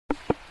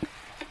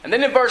And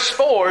then in verse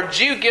 4,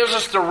 Jude gives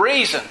us the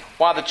reason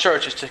why the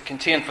church is to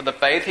contend for the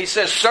faith. He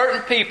says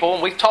certain people,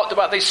 and we've talked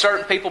about these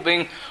certain people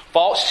being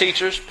false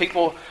teachers,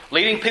 people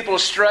leading people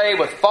astray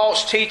with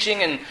false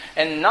teaching,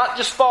 and not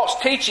just false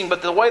teaching,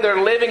 but the way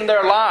they're living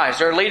their lives.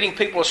 They're leading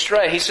people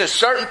astray. He says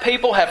certain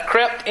people have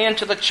crept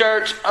into the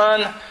church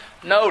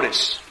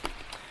unnoticed.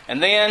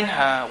 And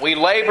then we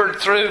labored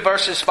through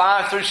verses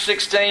 5 through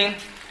 16.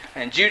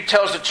 And Jude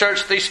tells the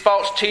church these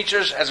false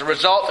teachers, as a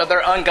result of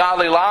their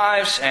ungodly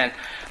lives and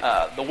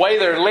the way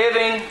they're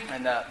living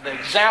and the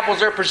examples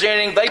they're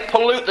presenting, they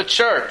pollute the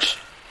church.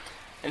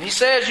 And he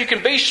says you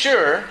can be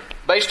sure,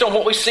 based on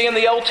what we see in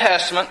the Old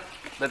Testament,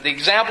 that the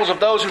examples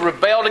of those who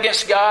rebelled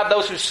against God,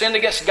 those who sinned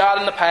against God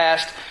in the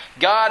past,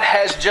 God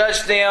has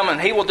judged them, and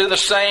He will do the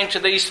same to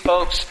these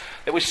folks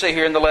that we see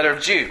here in the letter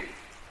of Jude.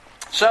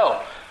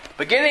 So,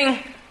 beginning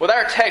with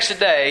our text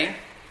today,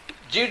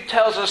 Jude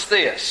tells us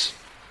this.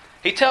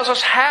 He tells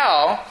us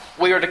how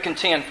we are to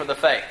contend for the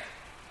faith.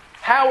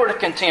 How we're to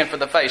contend for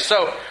the faith.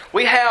 So,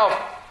 we have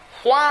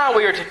why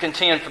we are to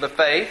contend for the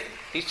faith.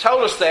 He's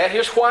told us that.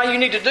 Here's why you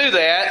need to do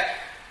that.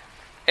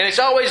 And it's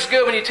always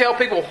good when you tell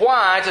people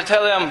why to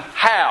tell them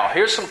how.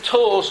 Here's some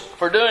tools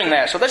for doing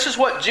that. So this is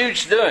what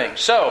Jude's doing.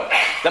 So,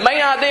 the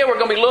main idea we're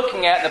going to be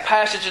looking at in the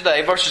passage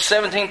today, verses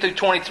 17 through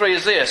 23,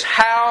 is this.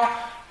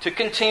 How to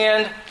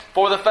contend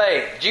for the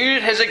faith.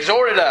 Jude has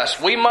exhorted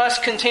us. We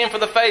must contend for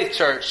the faith,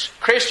 church.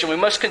 Christian, we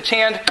must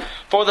contend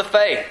for the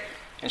faith.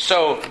 And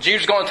so,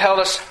 Jude's going to tell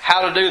us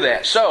how to do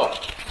that. So,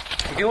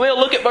 if you will,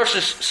 look at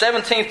verses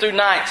 17 through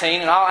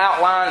 19, and I'll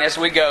outline as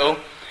we go.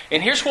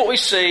 And here's what we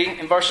see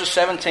in verses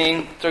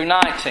 17 through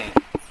 19.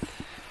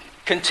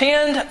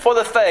 Contend for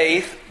the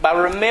faith by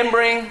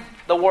remembering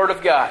the Word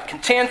of God.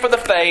 Contend for the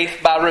faith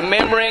by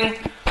remembering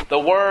the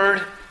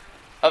Word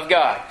of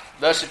God.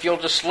 Thus, if you'll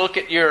just look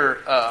at your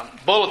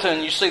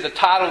bulletin, you see the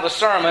title of the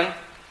sermon,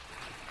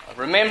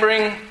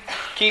 Remembering,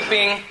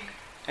 Keeping,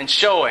 and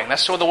Showing.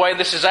 That's sort of the way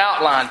this is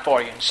outlined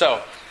for you.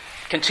 So,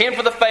 contend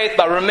for the faith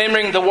by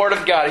remembering the Word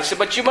of God. He said,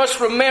 but you must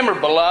remember,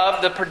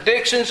 beloved, the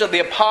predictions of the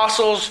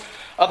apostles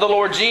of the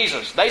Lord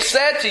Jesus. They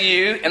said to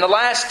you, in the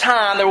last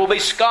time there will be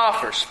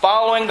scoffers,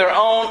 following their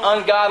own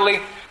ungodly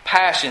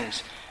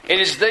passions. It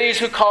is these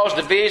who cause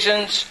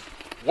divisions,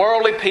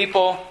 worldly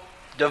people,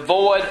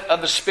 devoid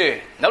of the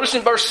Spirit. Notice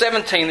in verse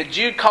 17 that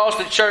Jude calls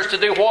the church to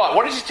do what?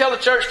 What does he tell the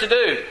church to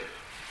do?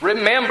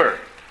 Remember.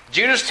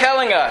 Jude is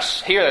telling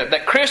us here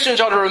that Christians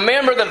are to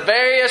remember the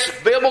various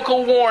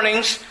biblical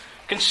warnings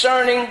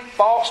concerning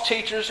false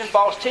teachers and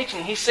false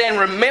teaching. He's saying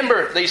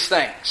remember these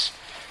things.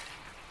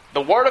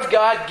 The Word of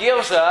God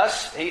gives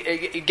us,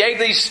 He gave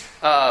these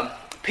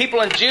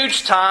people in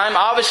Jude's time,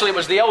 obviously it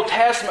was the Old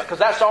Testament because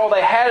that's all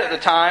they had at the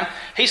time.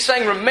 He's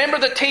saying remember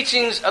the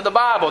teachings of the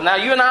Bible. Now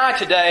you and I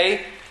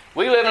today,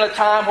 we live in a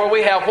time where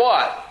we have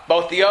what?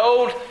 Both the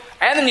Old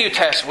and the New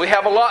Testament. We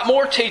have a lot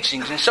more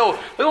teachings. And so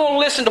we want to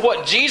listen to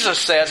what Jesus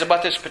says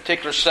about this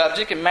particular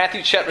subject in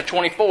Matthew chapter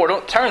 24.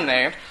 Don't turn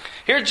there.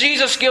 Here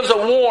Jesus gives a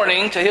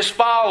warning to His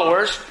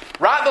followers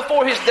right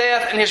before His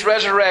death and His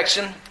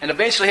resurrection and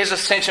eventually His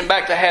ascension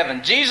back to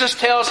heaven. Jesus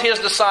tells His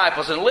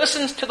disciples, and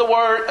listens to the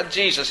word of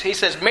Jesus. He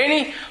says,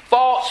 many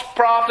false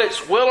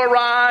prophets will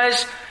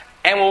arise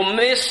and will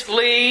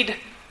mislead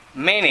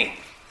many.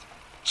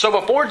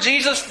 So before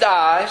Jesus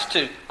dies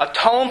to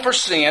atone for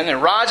sin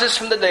and rises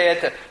from the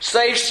dead to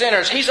save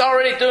sinners, He's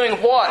already doing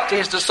what to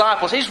His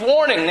disciples? He's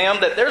warning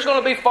them that there's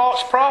going to be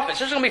false prophets.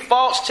 There's going to be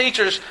false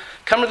teachers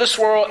come to this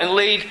world and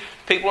lead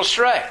people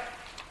astray.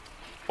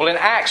 Well, in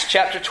Acts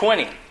chapter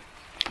 20,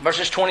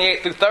 verses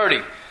 28 through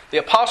 30, the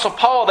Apostle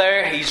Paul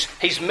there,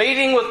 he's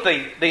meeting with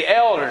the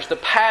elders, the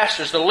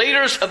pastors, the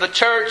leaders of the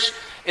church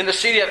in the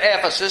city of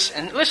Ephesus,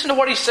 and listen to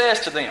what he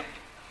says to them.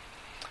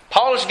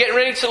 Paul is getting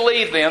ready to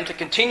leave them to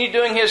continue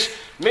doing his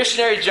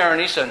missionary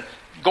journeys and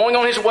going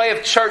on his way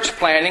of church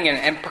planting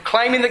and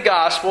proclaiming the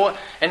gospel.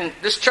 And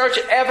this church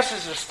at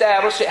Ephesus is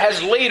established. It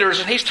has leaders,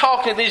 and he's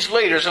talking to these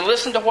leaders. And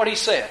listen to what he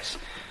says.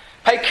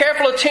 Pay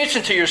careful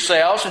attention to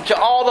yourselves and to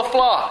all the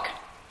flock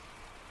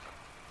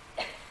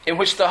in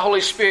which the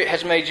Holy Spirit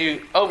has made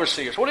you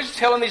overseers. What is he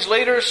telling these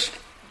leaders?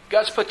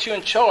 God's put you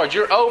in charge.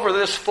 You're over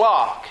this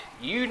flock.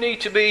 You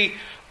need to be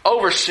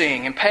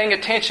overseeing and paying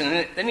attention.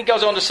 And then he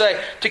goes on to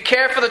say, to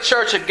care for the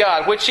church of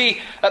God, which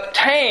He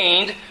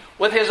obtained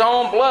with His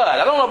own blood.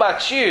 I don't know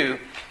about you.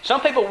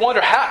 Some people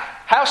wonder,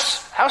 how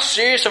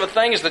serious of a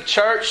thing is the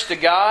church to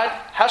God?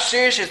 How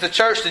serious is the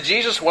church to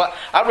Jesus? Well,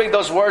 I read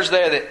those words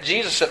there that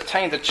Jesus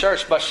obtained the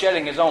church by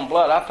shedding His own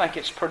blood. I think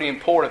it's pretty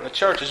important. The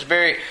church is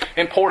very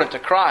important to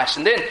Christ.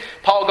 And then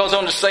Paul goes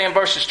on to say in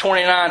verses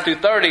 29 through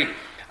 30,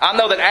 I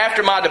know that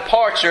after my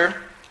departure,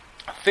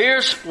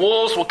 fierce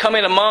wolves will come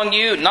in among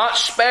you, not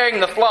sparing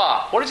the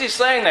flock. What is he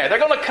saying there? They're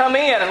going to come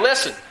in and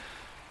listen.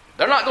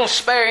 They're not going to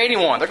spare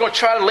anyone. They're going to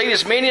try to lead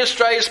as many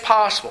astray as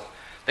possible.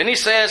 Then he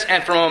says,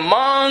 and from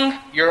among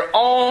your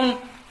own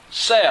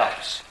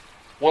selves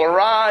will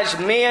arise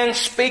men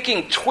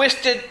speaking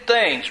twisted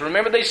things.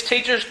 Remember these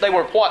teachers? They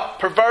were what?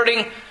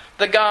 Perverting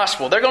the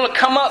gospel. They're going to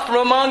come up from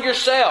among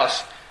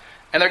yourselves,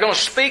 and they're going to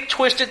speak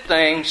twisted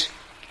things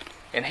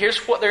And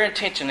here's what their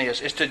intention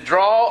is to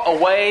draw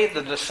away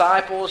the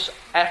disciples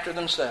after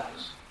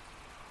themselves.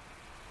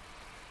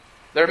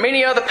 There are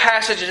many other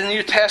passages in the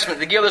New Testament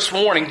that give this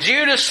warning.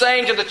 Jude is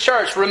saying to the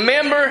church,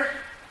 remember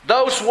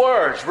those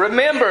words.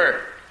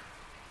 Remember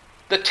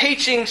the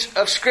teachings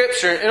of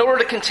Scripture in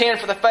order to contend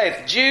for the faith.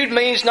 Jude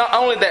means not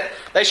only that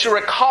they should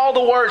recall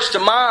the words to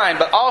mind,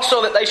 but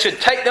also that they should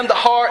take them to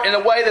heart in a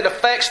way that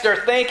affects their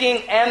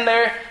thinking and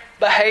their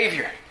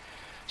behavior.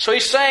 So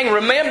he's saying,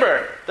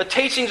 remember the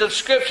teachings of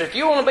Scripture. If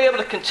you want to be able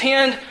to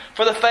contend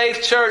for the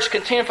faith, church,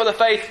 contend for the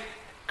faith,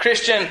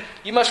 Christian,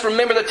 you must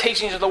remember the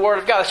teachings of the Word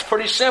of God. It's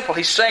pretty simple.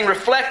 He's saying,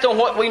 reflect on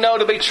what we know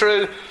to be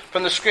true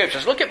from the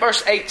Scriptures. Look at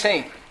verse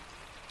 18.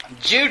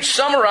 Jude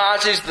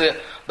summarizes the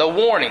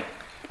warning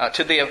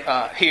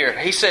here.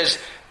 He says,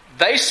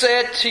 they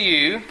said to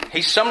you,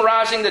 he's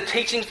summarizing the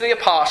teachings of the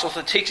apostles,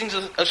 the teachings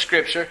of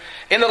Scripture,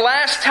 in the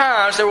last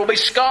times there will be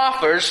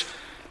scoffers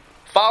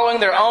following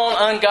their own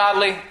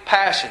ungodly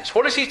passions.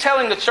 What is he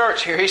telling the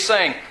church here? He's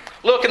saying,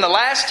 look, in the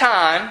last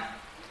time,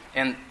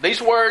 and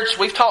these words,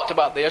 we've talked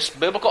about this,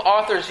 biblical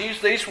authors use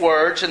these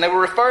words, and they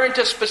were referring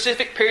to a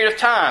specific period of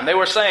time. They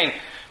were saying,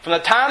 from the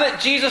time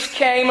that Jesus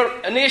came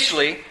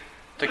initially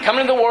to come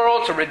into the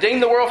world, to redeem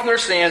the world from their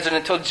sins, and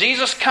until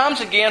Jesus comes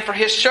again for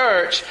His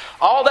church,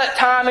 all that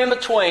time in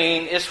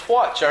between is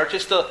what, church?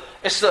 It's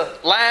the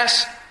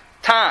last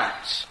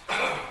times.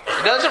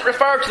 It doesn't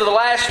refer to the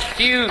last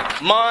few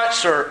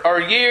months or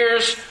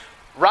years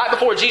right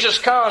before Jesus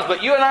comes,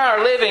 but you and I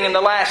are living in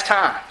the last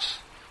times.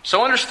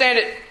 So understand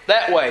it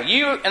that way.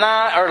 You and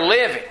I are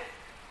living.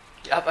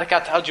 I think I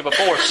told you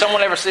before, if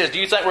someone ever says, do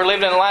you think we're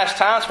living in the last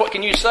times? What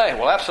can you say?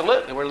 Well,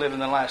 absolutely, we're living in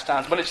the last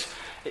times. But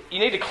you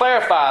need to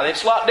clarify that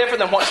it's a lot different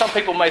than what some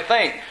people may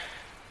think.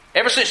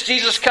 Ever since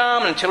Jesus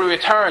comes until He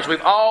returns,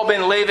 we've all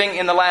been living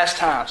in the last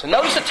times. And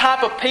notice the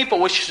type of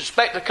people we should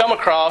expect to come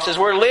across as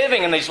we're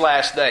living in these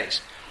last days.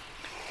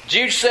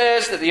 Jude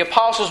says that the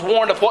apostles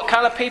warned of what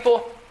kind of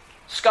people?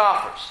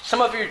 Scoffers.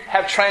 Some of you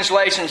have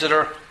translations that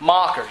are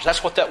mockers.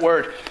 That's what that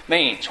word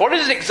means. What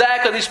is it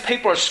exactly these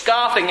people are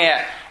scoffing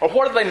at? Or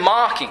what are they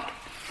mocking?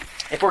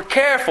 If we're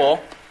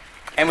careful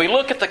and we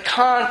look at the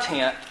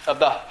content of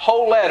the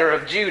whole letter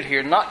of Jude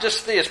here, not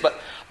just this, but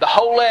the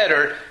whole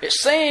letter, it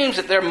seems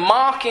that they're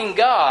mocking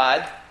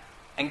God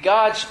and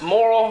God's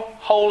moral,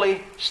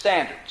 holy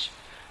standards.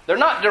 They're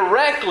not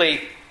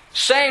directly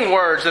saying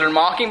words that are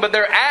mocking, but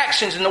their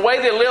actions and the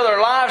way they live their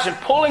lives and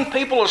pulling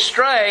people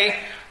astray,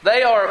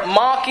 they are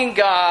mocking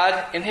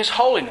God in His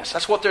holiness.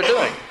 That's what they're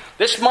doing.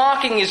 This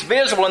mocking is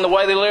visible in the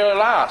way they live their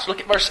lives. Look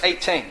at verse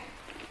 18.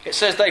 It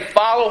says they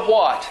follow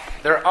what?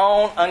 Their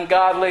own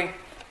ungodly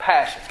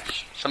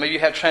passions. Some of you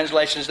have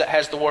translations that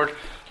has the word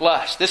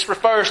lust. This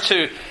refers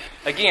to,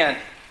 again,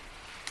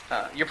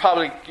 you're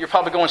probably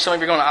going, some of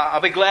you are going,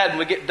 I'll be glad when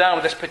we get done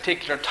with this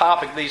particular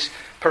topic. These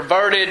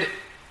perverted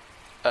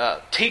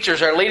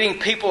teachers are leading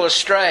people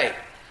astray.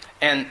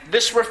 And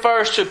this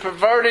refers to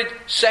perverted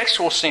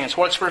sexual sins,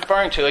 what it's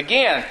referring to.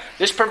 Again,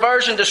 this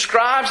perversion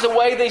describes the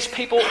way these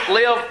people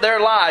live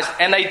their lives.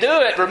 And they do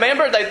it,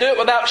 remember, they do it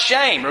without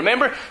shame.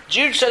 Remember,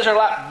 Jude says they're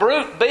like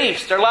brute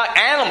beasts. They're like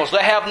animals.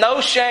 They have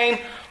no shame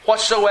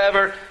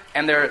whatsoever,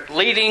 and they're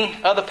leading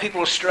other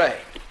people astray.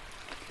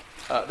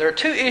 There are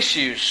two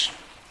issues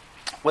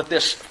with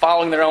this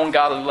following their own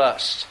godly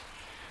lust.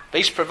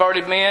 These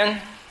perverted men,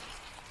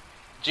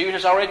 Jude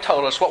has already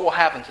told us what will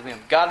happen to them.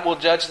 God will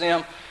judge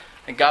them,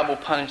 and God will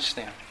punish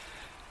them.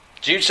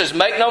 Jude says,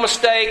 make no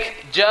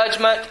mistake,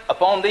 judgment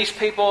upon these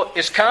people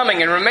is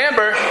coming. And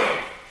remember,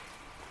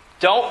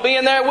 don't be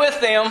in there with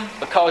them,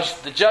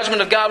 because the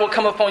judgment of God will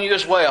come upon you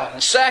as well.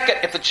 And second,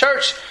 if the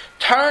church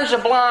turns a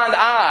blind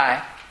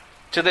eye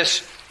to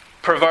this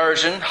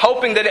perversion,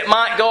 hoping that it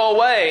might go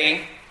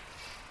away,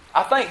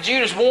 I think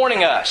Jude is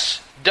warning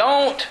us.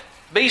 Don't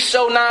be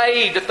so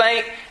naive to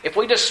think if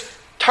we just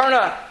turn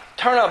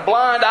a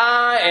blind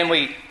eye and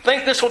we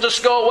think this will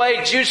just go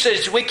away. Jude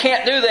says we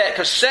can't do that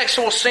because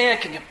sexual sin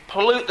can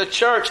pollute the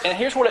church. And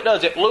here's what it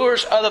does. It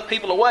lures other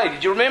people away.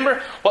 Did you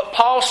remember what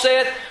Paul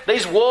said?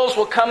 These wolves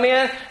will come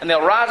in and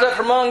they'll rise up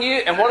from among you.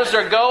 And what is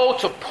their goal?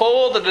 To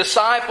pull the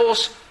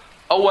disciples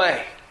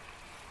away.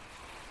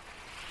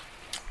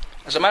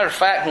 As a matter of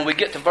fact, when we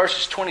get to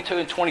verses 22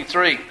 and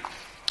 23,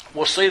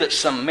 we'll see that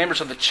some members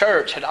of the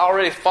church had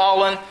already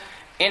fallen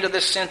into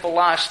this sinful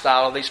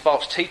lifestyle of these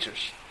false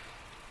teachers.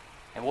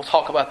 And we'll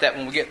talk about that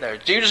when we get there.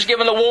 Jude is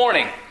giving a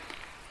warning.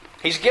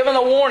 He's given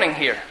a warning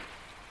here.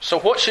 So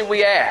what should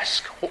we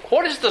ask?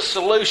 What is the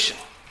solution?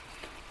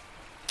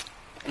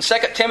 In 2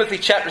 Timothy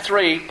chapter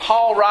 3,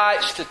 Paul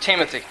writes to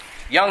Timothy,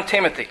 young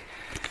Timothy,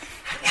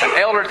 an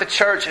elder at the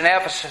church in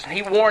Ephesus, and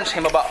he warns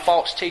him about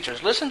false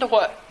teachers. Listen to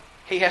what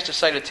he has to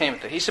say to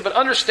Timothy. He said, but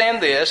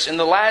understand this, in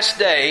the last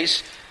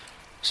days,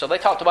 so they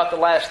talked about the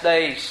last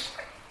days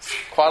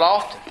quite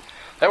often.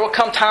 There will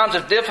come times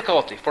of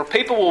difficulty, for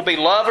people will be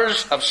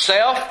lovers of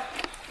self,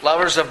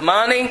 lovers of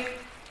money,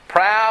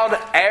 proud,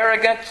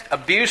 arrogant,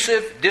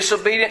 abusive,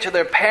 disobedient to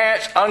their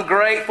parents,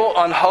 ungrateful,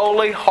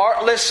 unholy,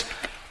 heartless,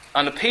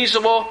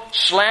 unappeasable,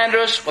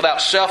 slanderous,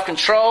 without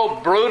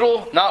self-control,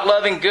 brutal, not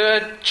loving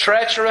good,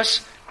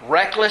 treacherous,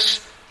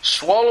 reckless,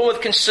 swollen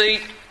with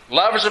conceit,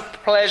 lovers of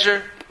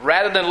pleasure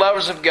rather than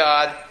lovers of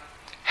God,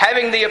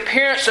 having the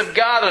appearance of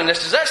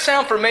godliness. Does that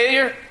sound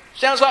familiar?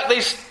 Sounds like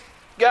these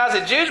guys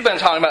that Jude's been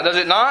talking about, does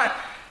it not?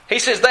 He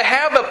says they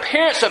have the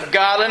appearance of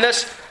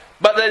godliness,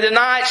 but they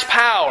deny its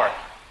power.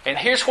 And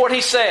here's what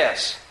he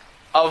says.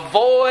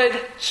 Avoid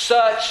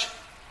such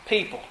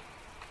people.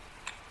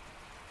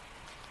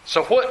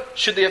 So what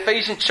should the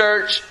Ephesian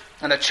church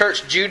and the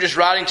church Jude is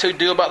writing to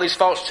do about these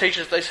false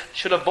teachers? They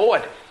should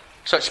avoid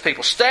such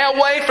people. Stay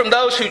away from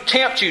those who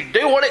tempt you.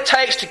 Do what it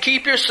takes to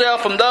keep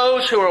yourself from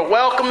those who are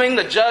welcoming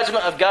the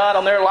judgment of God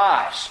on their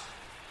lives.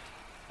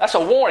 That's a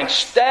warning.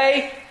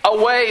 Stay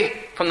away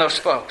from those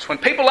folks. When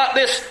people like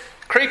this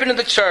creep into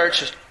the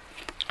church,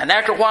 and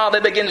after a while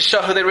they begin to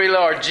show who they really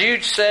are,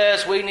 Jude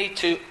says we need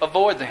to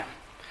avoid them.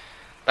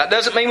 That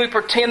doesn't mean we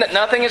pretend that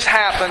nothing has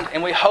happened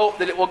and we hope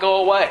that it will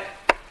go away.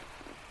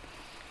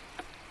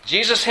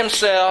 Jesus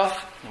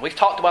himself, and we've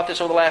talked about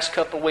this over the last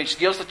couple of weeks,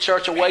 gives the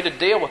church a way to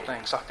deal with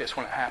things like this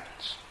when it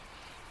happens.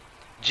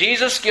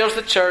 Jesus gives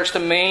the church the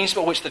means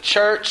by which the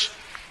church,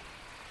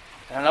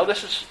 and I know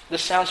this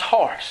sounds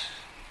harsh,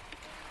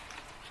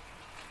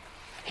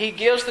 He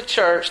gives the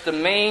church the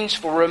means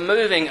for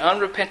removing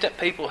unrepentant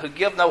people who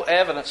give no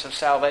evidence of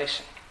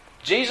salvation.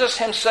 Jesus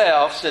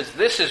himself says,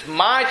 this is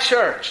my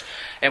church.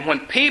 And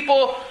when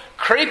people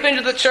creep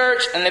into the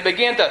church and they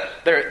begin to,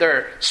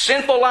 their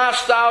sinful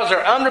lifestyles,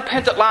 their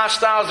unrepentant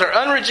lifestyles, their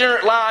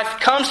unregenerate life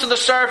comes to the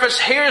surface,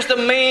 here's the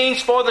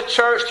means for the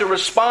church to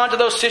respond to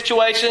those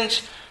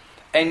situations.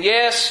 And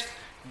yes,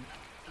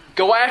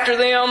 go after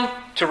them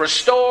to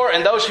restore,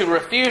 and those who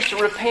refuse to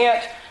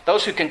repent,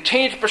 those who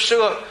continue to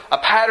pursue a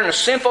pattern of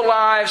sinful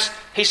lives,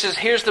 he says,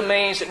 here's the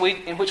means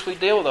in which we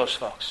deal with those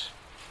folks.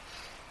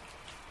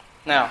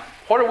 Now,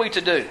 what are we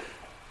to do?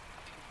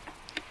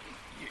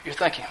 You're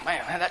thinking,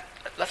 man,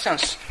 that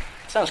sounds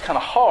kind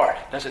of hard,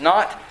 does it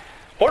not?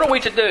 What are we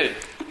to do?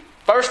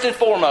 First and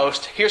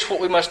foremost, here's what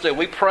we must do.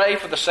 We pray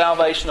for the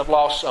salvation of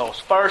lost souls.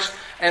 First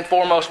and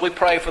foremost, we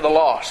pray for the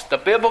lost. The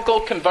biblical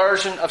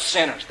conversion of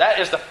sinners. That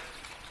is the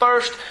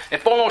first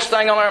and foremost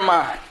thing on our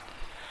mind.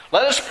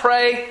 Let us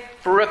pray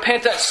for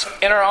repentance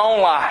in our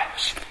own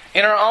lives,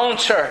 in our own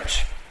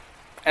church,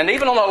 and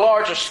even on a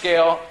larger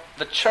scale,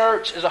 the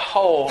church as a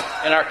whole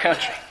in our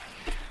country.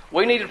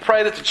 We need to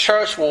pray that the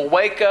church will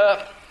wake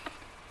up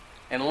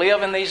and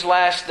live in these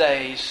last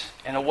days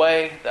in a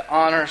way that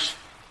honors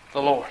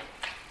the Lord.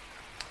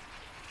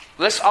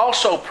 Let's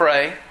also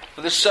pray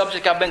for this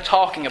subject I've been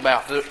talking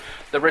about,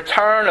 the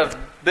return of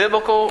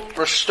biblical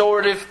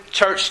restorative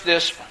church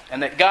discipline,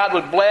 and that God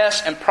would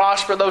bless and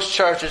prosper those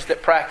churches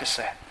that practice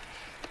that.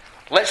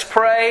 Let's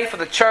pray for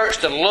the church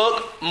to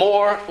look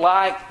more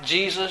like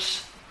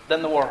Jesus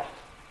than the world.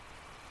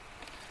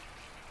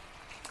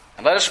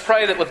 And let us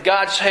pray that with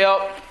God's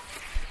help,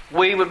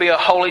 we would be a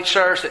holy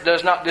church that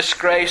does not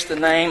disgrace the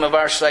name of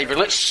our Savior.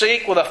 Let's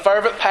seek with a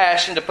fervent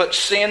passion to put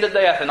sin to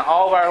death in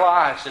all of our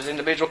lives as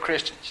individual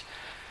Christians.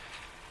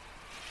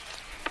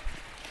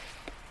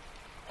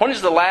 When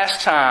is the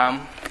last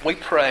time we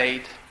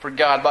prayed for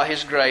God by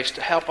His grace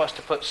to help us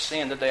to put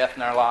sin to death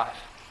in our life?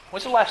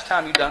 When's the last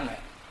time you've done that?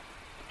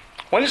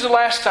 When is the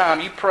last time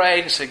you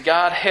prayed and said,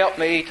 God, help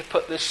me to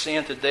put this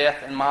sin to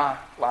death in my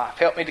life.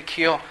 Help me to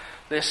kill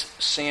this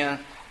sin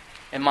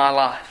in my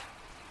life.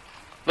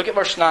 Look at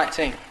verse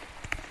 19.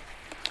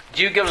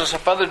 Jude gives us a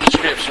further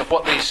description of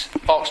what these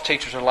false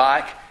teachers are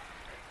like.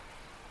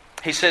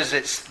 He says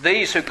it's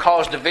these who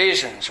cause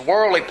divisions,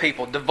 worldly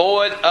people,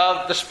 devoid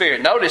of the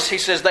Spirit. Notice he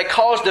says they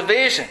cause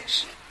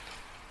divisions.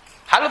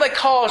 How do they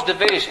cause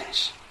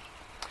divisions?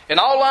 In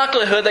all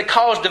likelihood, they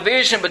cause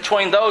division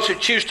between those who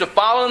choose to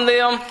follow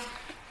them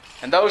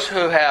and those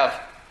who have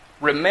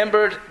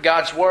remembered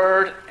God's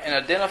Word and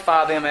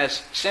identify them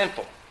as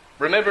sinful.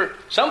 Remember,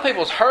 some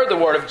people have heard the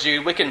word of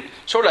Jude. We can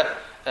sort of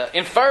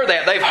infer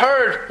that. They've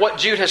heard what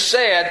Jude has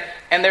said,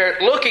 and they're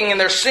looking and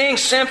they're seeing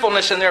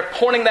sinfulness and they're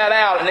pointing that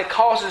out, and it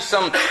causes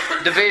some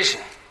division.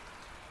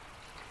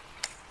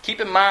 Keep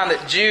in mind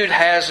that Jude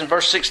has, in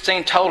verse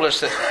 16, told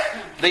us that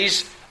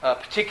these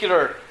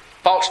particular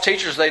false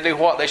teachers, they do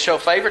what? They show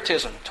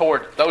favoritism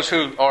toward those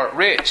who are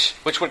rich,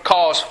 which would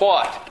cause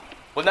what?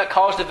 Wouldn't that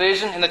cause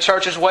division in the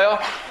church as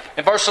well?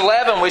 In verse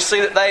 11, we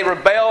see that they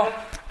rebel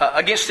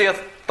against the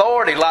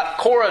authority, like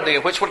Korah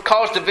did, which would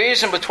cause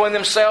division between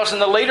themselves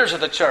and the leaders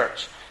of the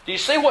church. Do you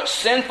see what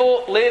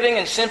sinful living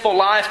and sinful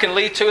life can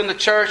lead to in the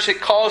church?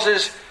 It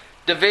causes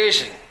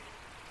division.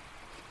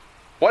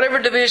 Whatever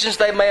divisions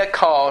they may have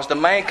caused, the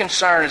main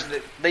concern is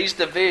that these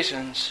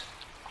divisions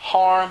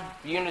harm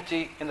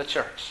unity in the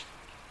church.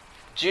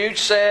 Jude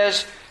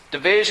says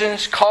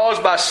divisions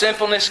caused by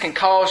sinfulness can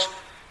cause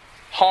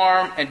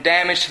harm and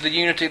damage to the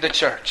unity of the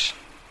church.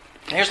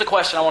 And here's the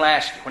question I want to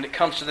ask you when it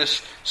comes to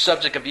this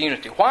subject of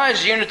unity. Why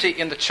is unity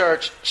in the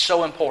church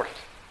so important?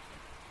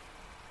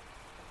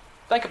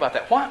 Think about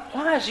that.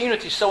 Why is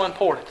unity so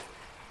important?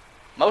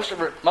 Most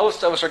of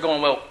us are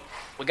going, well,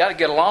 we got to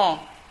get along.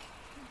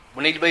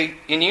 We need to be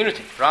in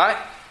unity, right?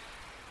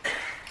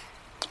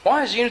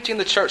 Why is unity in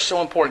the church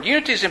so important?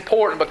 Unity is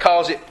important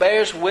because it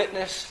bears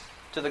witness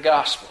to the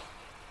gospel.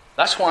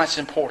 That's why it's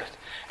important.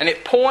 And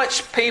it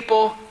points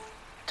people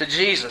to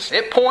Jesus.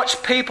 It points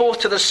people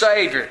to the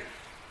Savior,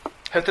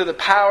 who through the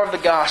power of the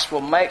gospel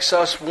makes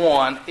us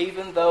one,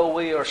 even though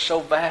we are so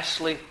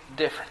vastly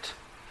different.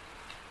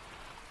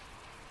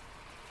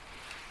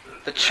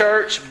 The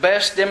church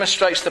best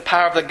demonstrates the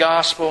power of the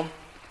gospel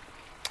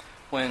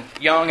when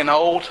young and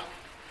old,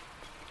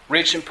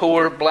 rich and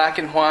poor, black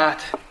and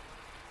white,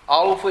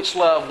 all of which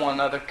love one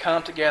another,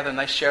 come together and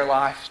they share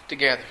life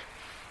together.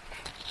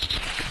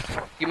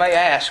 You may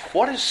ask,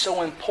 what is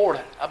so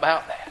important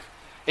about that?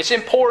 It's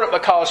important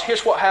because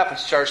here's what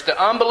happens, church. The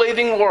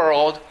unbelieving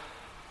world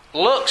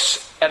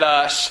looks at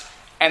us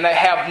and they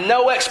have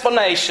no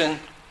explanation.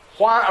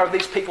 Why are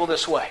these people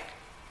this way?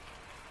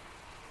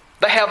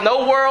 They have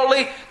no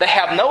worldly, they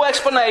have no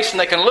explanation.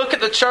 They can look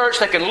at the church,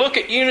 they can look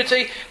at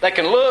unity, they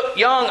can look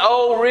young,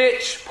 old,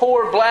 rich,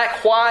 poor,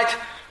 black, white,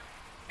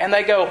 and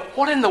they go,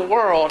 what in the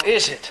world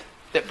is it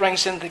that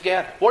brings them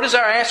together? What is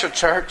our answer,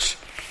 church?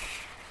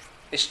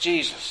 It's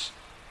Jesus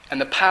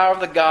and the power of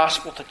the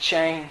gospel to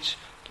change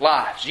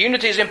lives.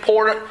 Unity is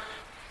important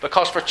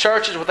because for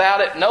churches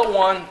without it, no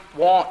one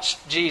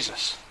wants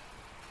Jesus.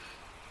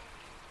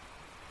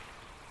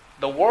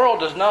 The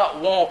world does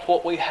not want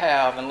what we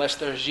have unless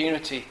there's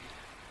unity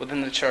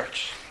within the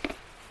church.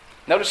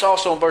 Notice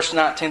also in verse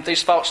 19,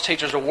 these false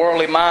teachers are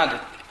worldly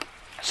minded.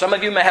 Some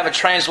of you may have a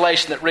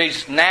translation that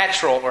reads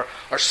natural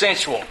or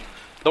sensual.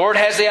 The word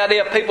has the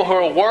idea of people who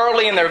are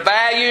worldly in their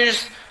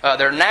values,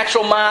 they're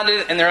natural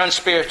minded, and they're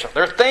unspiritual.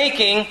 Their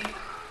thinking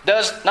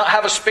does not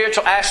have a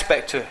spiritual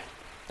aspect to it.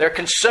 They're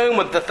consumed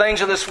with the things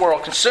of this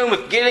world, consumed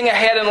with getting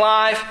ahead in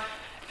life,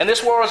 and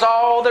this world is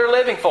all they're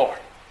living for.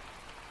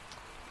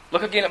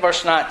 Look again at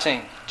verse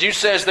 19. Jude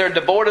says they're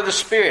devoid of the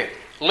Spirit.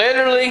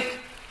 Literally,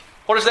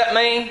 what does that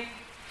mean?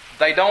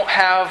 They don't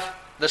have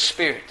the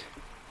Spirit.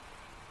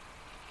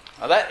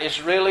 Now that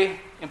is really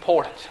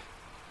important.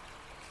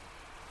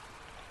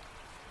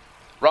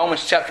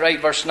 Romans chapter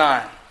 8 verse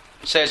 9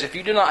 says, if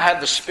you do not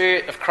have the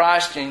Spirit of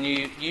Christ in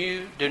you,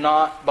 you do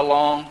not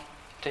belong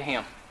to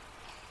Him.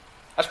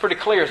 That's pretty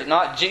clear, is it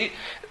not?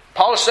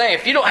 Paul is saying,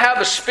 if you don't have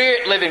the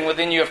Spirit living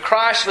within you, of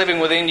Christ living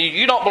within you,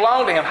 you don't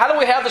belong to Him. How do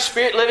we have the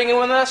Spirit living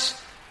within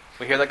us?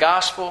 We hear the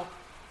gospel.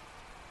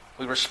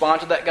 We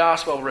respond to that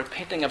gospel,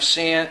 repenting of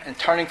sin and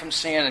turning from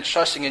sin and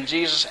trusting in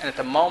Jesus. And at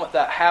the moment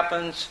that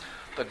happens,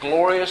 the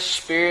glorious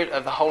Spirit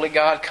of the Holy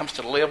God comes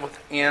to live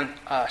within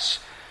us.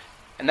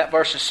 And that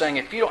verse is saying,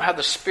 if you don't have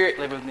the Spirit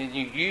living within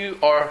you, you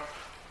are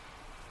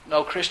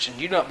no Christian.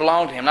 You don't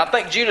belong to Him. And I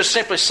think Jude is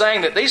simply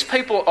saying that these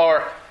people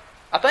are,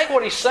 I think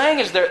what he's saying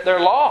is they're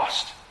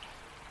lost.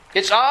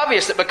 It's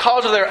obvious that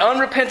because of their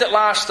unrepentant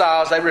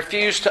lifestyles, they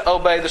refuse to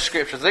obey the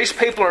Scriptures. These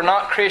people are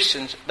not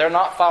Christians. They're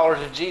not followers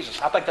of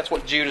Jesus. I think that's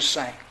what Jude is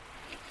saying.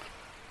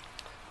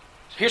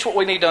 So here's what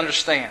we need to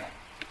understand.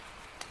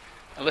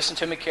 And listen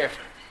to me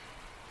carefully.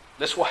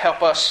 This will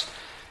help us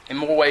in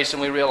more ways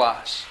than we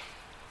realize.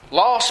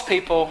 Lost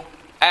people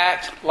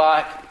act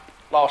like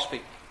lost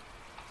people.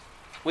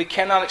 We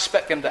cannot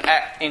expect them to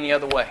act any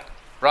other way.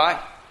 Right?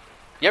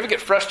 You ever get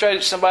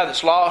frustrated at somebody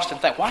that's lost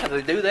and think, why do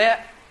they do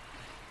that?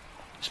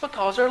 It's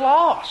because they're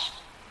lost.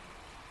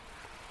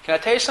 Can I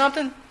tell you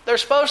something? They're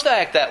supposed to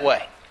act that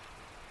way.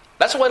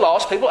 That's the way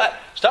lost people act.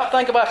 Stop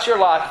thinking about your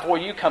life before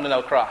you come to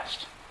know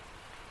Christ.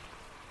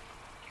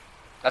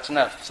 That's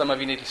enough. Some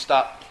of you need to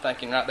stop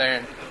thinking right there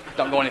and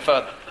don't go any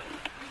further.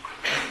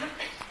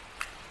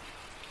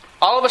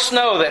 All of us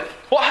know that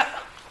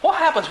what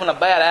happens when a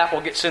bad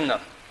apple gets in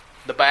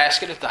the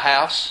basket at the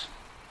house?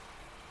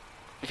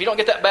 If you don't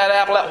get that bad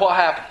apple out, what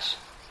happens?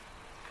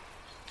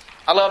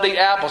 I love to eat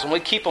apples, and we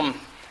keep them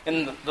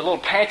in the little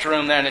pantry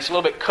room there, and it's a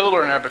little bit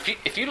cooler in there. But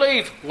if you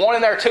leave one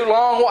in there too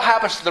long, what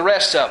happens to the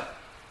rest of them?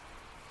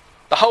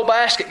 The whole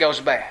basket goes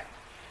bad.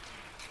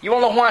 You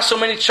want to know why so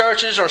many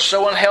churches are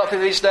so unhealthy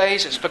these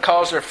days? It's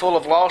because they're full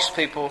of lost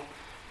people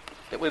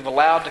that we've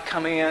allowed to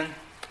come in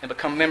and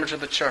become members of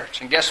the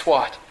church. And guess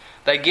what?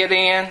 They get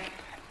in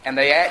and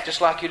they act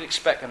just like you'd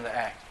expect them to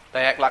act.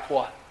 They act like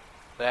what?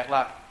 They act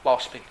like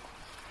lost people.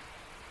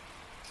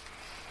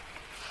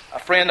 A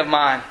friend of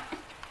mine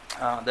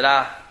that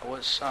I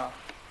was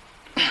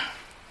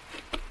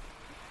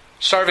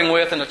serving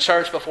with in the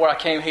church before I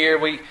came here,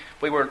 we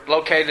were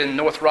located in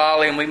North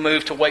Raleigh and we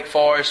moved to Wake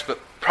Forest. But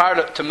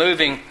prior to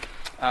moving,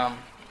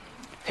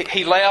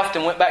 he left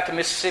and went back to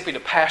Mississippi to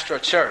pastor a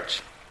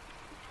church.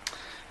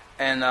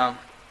 And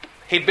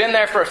he'd been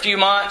there for a few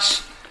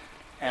months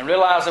and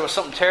realized there was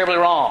something terribly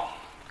wrong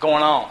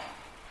going on.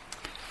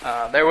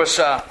 There was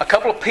a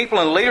couple of people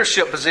in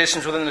leadership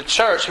positions within the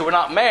church who were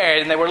not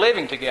married and they were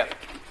living together.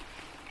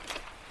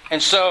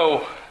 And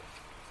so,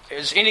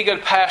 as any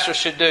good pastor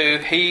should do,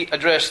 he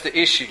addressed the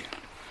issue.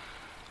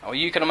 Well,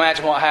 you can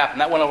imagine what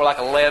happened. That went over like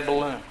a lead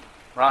balloon,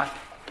 right?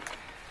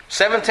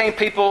 17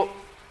 people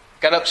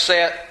got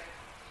upset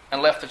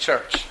and left the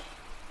church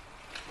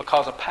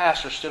because a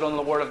pastor stood on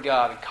the Word of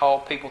God and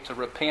called people to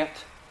repent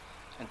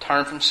and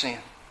turn from sin.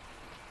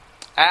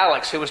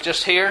 Alex, who was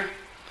just here,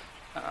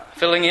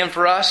 filling in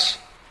for us,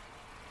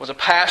 was a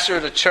pastor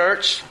of the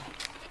church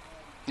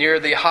near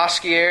the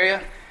Hosky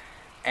area,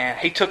 and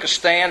he took a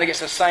stand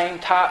against the same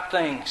type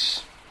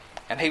things,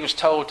 and he was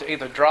told to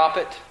either drop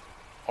it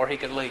or he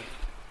could leave.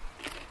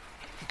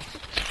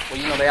 Well,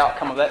 you know the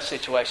outcome of that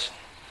situation.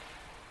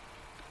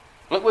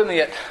 Look with me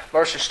at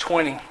verses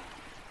 20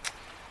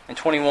 and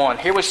 21.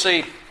 Here we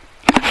see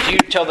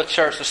Jude tell the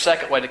church the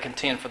second way to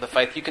contend for the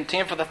faith. You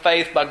contend for the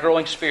faith by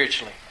growing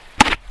spiritually.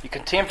 You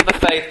contend for the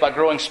faith by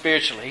growing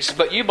spiritually. He says,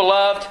 "But you,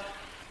 beloved,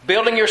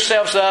 building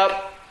yourselves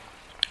up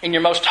in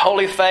your most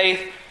holy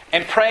faith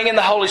and praying in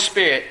the Holy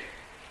Spirit,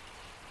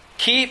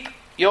 keep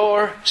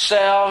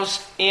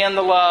yourselves in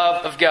the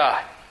love of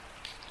God,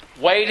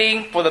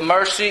 waiting for the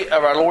mercy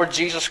of our Lord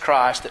Jesus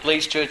Christ that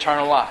leads to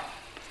eternal life."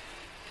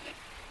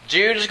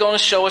 Jude is going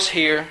to show us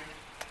here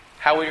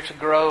how we are to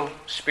grow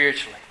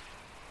spiritually.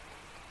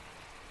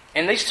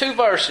 In these two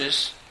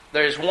verses,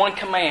 there is one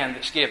command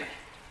that's given.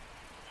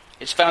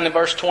 It's found in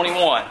verse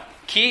 21.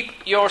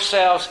 Keep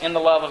yourselves in the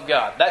love of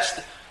God.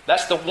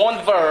 That's the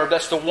one verb,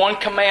 that's the one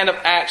command of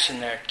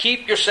action there.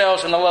 Keep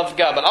yourselves in the love of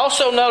God. But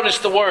also notice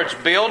the words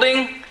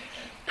building,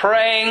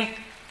 praying,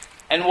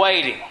 and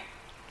waiting.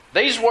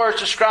 These words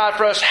describe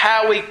for us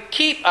how we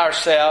keep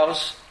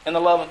ourselves in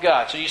the love of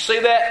God. So you see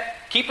that?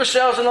 Keep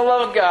yourselves in the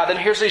love of God. Then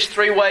here's these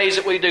three ways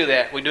that we do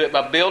that. We do it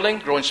by building,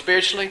 growing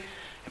spiritually.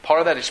 And part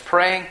of that is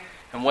praying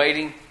and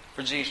waiting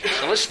for Jesus.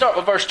 So let's start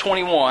with verse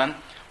 21.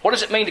 What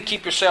does it mean to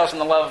keep yourselves in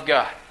the love of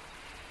God?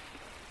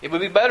 It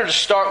would be better to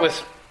start with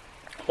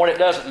what it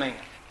doesn't mean.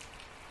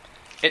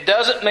 It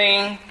doesn't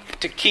mean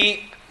to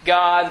keep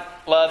God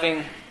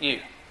loving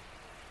you.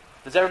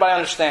 Does everybody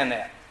understand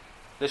that?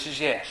 This is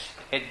yes.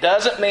 It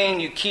doesn't mean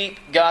you keep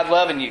God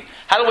loving you.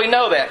 How do we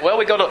know that? Well,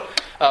 we go to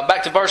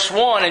back to verse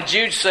 1, and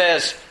Jude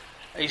says,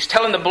 he's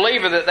telling the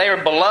believer that they are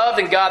beloved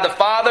in God the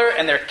Father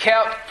and they're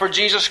kept for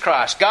Jesus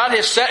Christ. God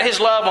has set His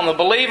love on the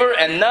believer,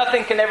 and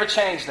nothing can ever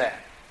change that.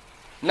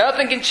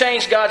 Nothing can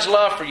change God's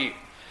love for you.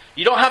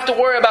 You don't have to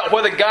worry about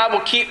whether God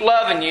will keep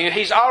loving you.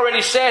 He's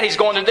already said He's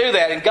going to do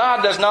that, and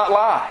God does not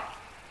lie.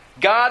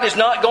 God is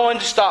not going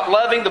to stop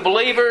loving the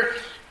believer.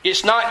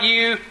 It's not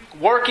you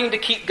working to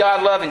keep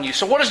God loving you.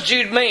 So what does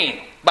Jude mean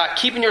by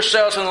keeping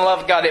yourselves in the love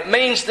of God? It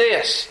means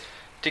this: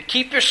 to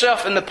keep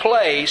yourself in the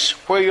place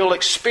where you'll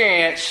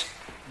experience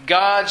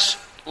God's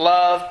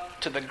love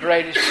to the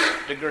greatest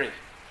degree.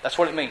 That's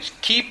what it means.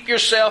 Keep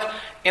yourself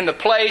in the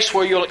place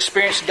where you'll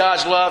experience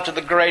God's love to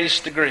the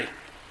greatest degree.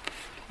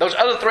 Those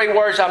other three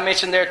words I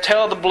mentioned there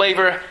tell the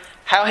believer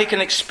how he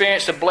can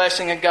experience the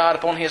blessing of God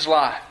upon his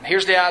life. And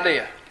here's the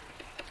idea.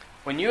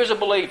 When you as a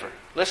believer,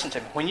 listen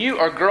to me, when you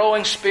are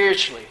growing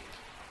spiritually,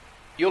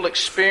 you'll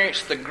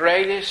experience the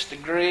greatest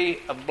degree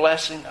of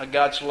blessing of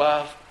God's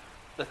love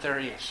that there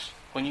is.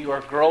 When you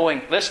are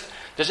growing, listen,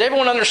 does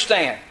everyone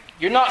understand?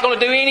 You're not going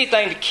to do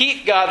anything to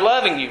keep God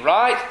loving you,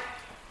 right?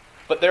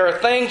 But there are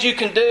things you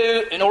can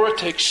do in order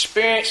to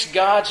experience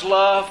God's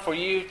love for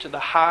you to the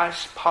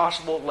highest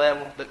possible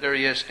level that there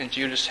is, and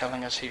Jude is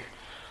telling us here.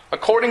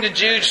 According to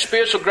Jude,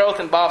 spiritual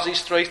growth involves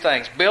these three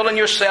things: building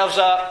yourselves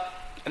up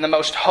in the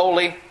most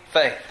holy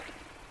faith.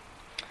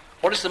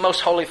 What is the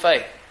most holy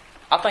faith?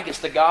 I think it's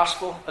the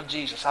gospel of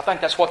Jesus. I think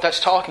that's what that's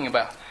talking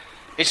about.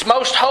 It's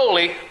most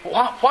holy.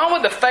 Why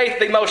would the faith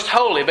be most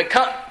holy?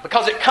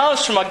 Because it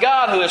comes from a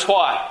God who is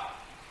what?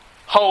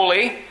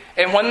 Holy.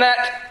 And when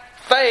that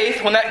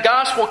faith, when that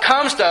gospel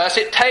comes to us,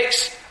 it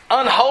takes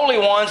unholy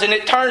ones and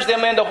it turns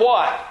them into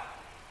what?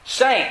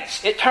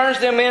 Saints. It turns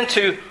them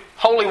into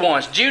holy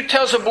ones. Jude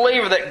tells the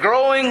believer that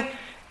growing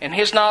in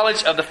his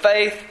knowledge of the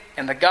faith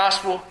and the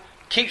gospel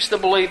keeps the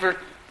believer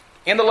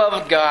in the love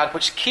of God,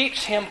 which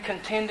keeps him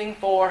contending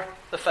for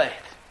the faith.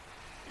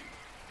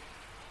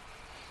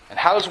 And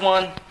how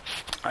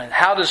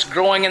does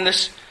growing in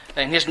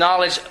his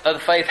knowledge of the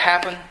faith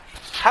happen?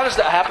 How does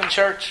that happen,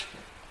 church?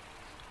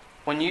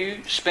 When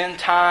you spend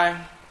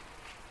time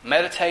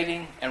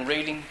meditating and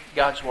reading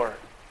God's Word.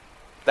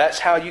 That's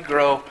how you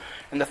grow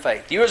in the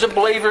faith. You as a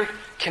believer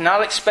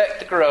cannot expect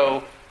to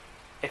grow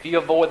if you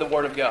avoid the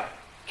Word of God.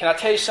 Can I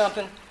tell you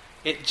something?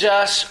 It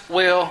just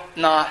will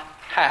not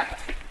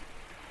happen.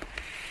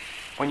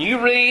 When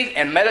you read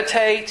and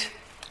meditate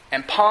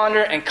and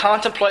ponder and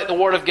contemplate the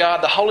Word of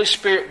God, the Holy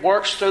Spirit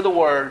works through the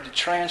Word to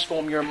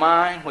transform your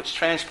mind, which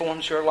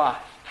transforms your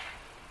life.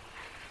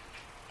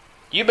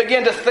 You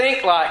begin to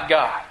think like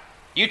God.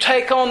 You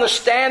take on the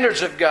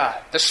standards of God.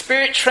 The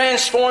Spirit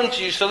transforms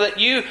you so that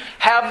you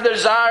have the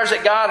desires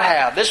that God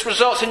has. This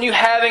results in you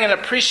having an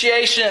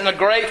appreciation and a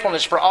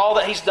gratefulness for all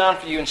that He's done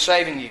for you in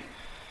saving you.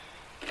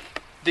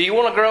 Do you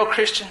want to grow,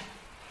 Christian?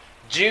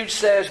 Jude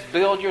says,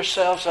 build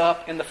yourselves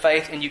up in the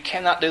faith, and you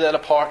cannot do that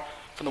apart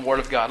from the Word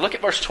of God. Look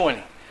at verse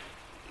 20.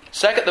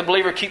 Second, the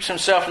believer keeps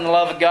himself in the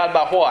love of God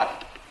by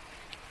what?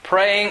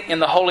 Praying in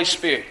the Holy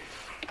Spirit.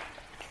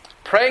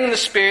 Praying in the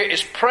Spirit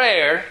is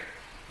prayer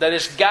that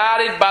is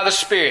guided by the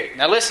Spirit.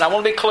 Now listen, I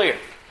want to be clear.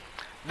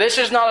 This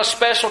is not a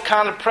special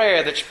kind of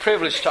prayer that's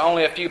privileged to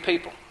only a few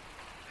people.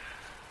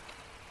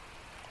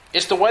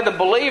 It's the way the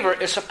believer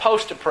is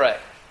supposed to pray.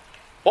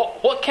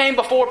 What came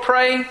before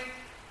praying?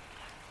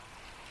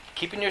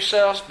 keeping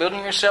yourselves,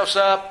 building yourselves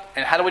up.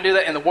 And how do we do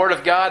that? In the Word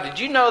of God. Did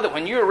you know that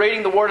when you're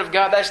reading the Word of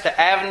God, that's the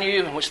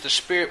avenue in which the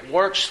Spirit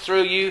works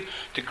through you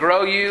to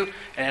grow you,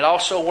 and it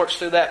also works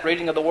through that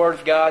reading of the Word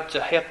of God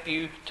to help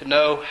you to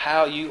know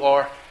how you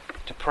are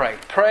to pray.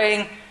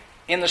 Praying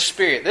in the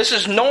Spirit. This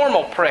is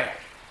normal prayer.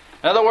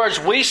 In other words,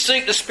 we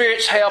seek the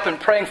Spirit's help in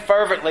praying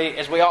fervently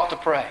as we ought to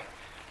pray.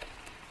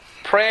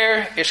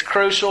 Prayer is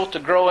crucial to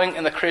growing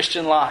in the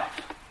Christian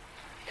life.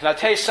 Can I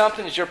tell you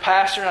something as your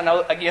pastor? I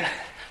know, again,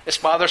 this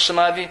bothers some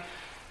of you.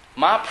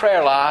 My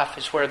prayer life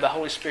is where the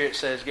Holy Spirit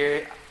says,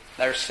 Gary,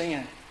 there's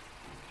sin.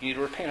 You need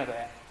to repent of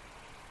that.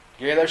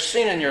 Gary, there's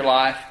sin in your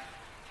life.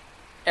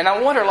 And I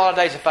wonder a lot of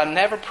days, if I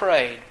never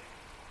prayed,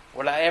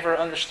 would I ever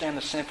understand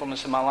the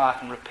sinfulness of my life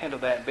and repent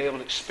of that and be able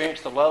to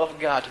experience the love of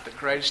God to the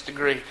greatest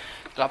degree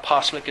that I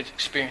possibly could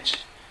experience?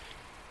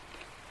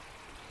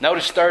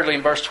 Notice thirdly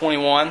in verse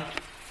 21,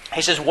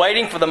 he says,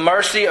 waiting for the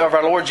mercy of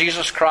our Lord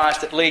Jesus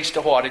Christ that leads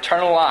to what?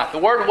 Eternal life. The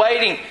word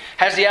waiting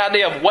has the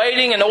idea of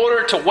waiting in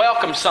order to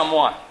welcome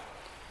someone.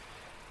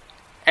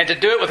 And to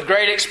do it with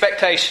great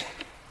expectation.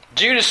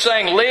 Jude is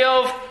saying,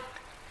 live,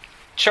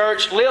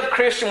 church, live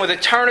Christian with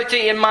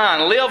eternity in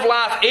mind. Live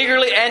life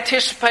eagerly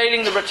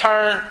anticipating the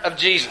return of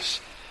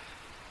Jesus.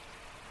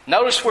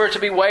 Notice we're to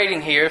be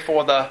waiting here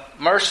for the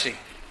mercy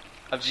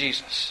of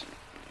Jesus.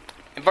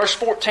 In verse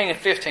 14 and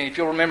 15, if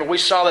you'll remember, we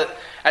saw that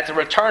at the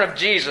return of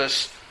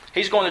Jesus,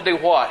 He's going to do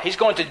what? He's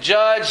going to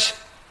judge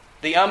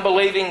the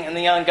unbelieving and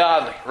the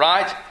ungodly,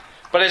 right?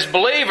 But as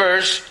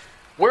believers,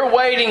 we're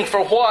waiting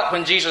for what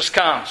when Jesus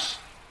comes?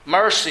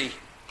 Mercy,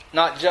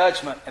 not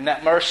judgment. And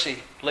that mercy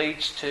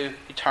leads to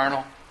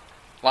eternal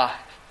life.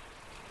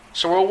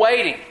 So we're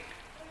waiting.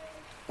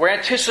 We're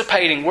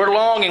anticipating. We're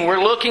longing.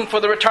 We're looking for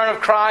the return of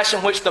Christ,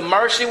 in which the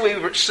mercy we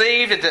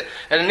received at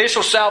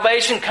initial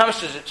salvation comes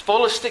to its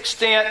fullest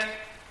extent,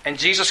 and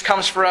Jesus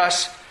comes for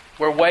us.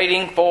 We're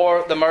waiting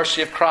for the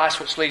mercy of Christ,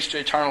 which leads to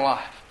eternal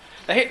life.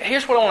 Now,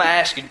 here's what I want to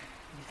ask you.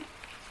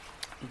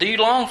 Do you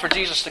long for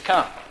Jesus to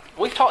come?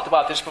 We've talked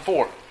about this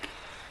before.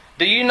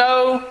 Do you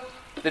know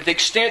that the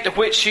extent to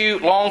which you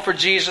long for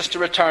Jesus to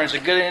return is a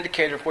good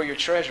indicator of where your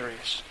treasure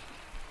is?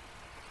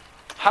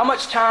 How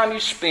much time you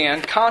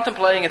spend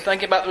contemplating and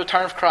thinking about the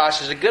return of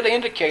Christ is a good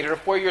indicator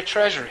of where your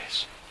treasure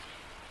is.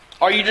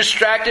 Are you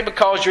distracted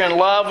because you're in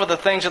love with the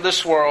things of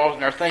this world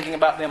and are thinking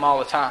about them all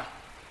the time?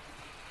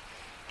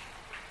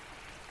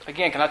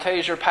 Again, can I tell you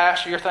as your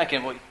pastor, you're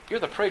thinking, well, you're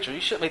the preacher.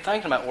 You shouldn't be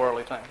thinking about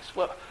worldly things.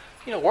 Well,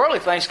 worldly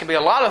things can be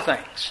a lot of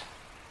things.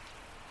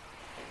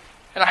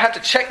 And I have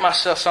to check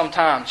myself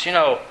sometimes.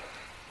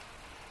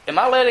 Am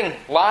I letting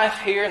life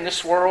here in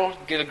this world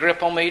get a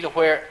grip on me to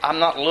where I'm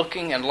not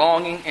looking and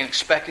longing and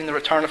expecting the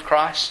return of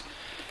Christ?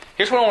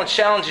 Here's what I want to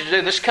challenge you to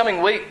do. This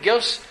coming week,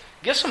 give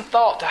some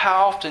thought to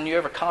how often you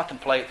ever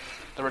contemplate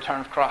the return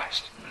of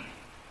Christ.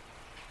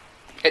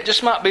 It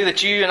just might be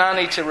that you and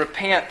I need to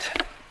repent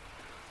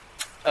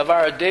of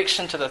our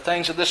addiction to the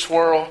things of this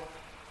world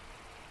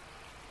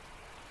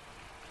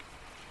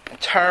and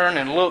turn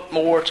and look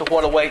more to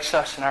what awaits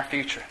us in our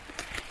future.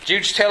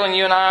 Jude's telling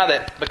you and I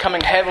that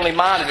becoming heavenly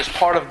minded is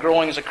part of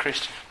growing as a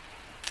Christian.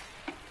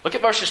 Look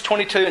at verses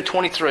 22 and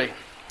 23, and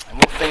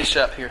we'll finish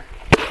up here.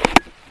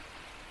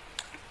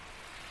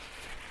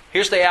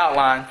 Here's the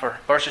outline for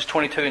verses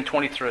 22 and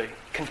 23.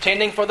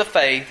 Contending for the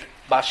faith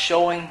by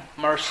showing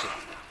mercy.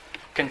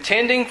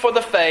 Contending for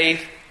the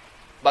faith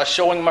by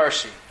showing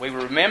mercy. We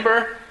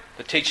remember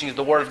the teachings of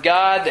the Word of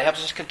God that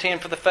helps us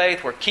contend for the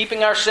faith. We're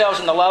keeping ourselves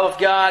in the love of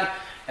God,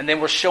 and then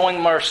we're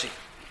showing mercy.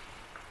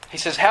 He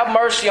says, have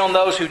mercy on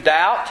those who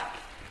doubt,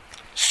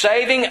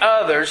 saving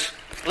others.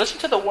 Listen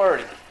to the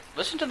wording.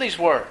 Listen to these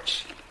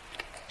words.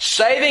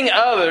 Saving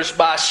others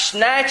by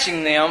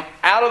snatching them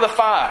out of the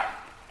fire.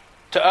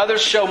 To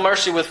others show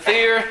mercy with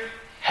fear,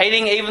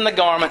 hating even the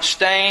garment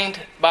stained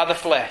by the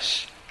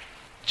flesh.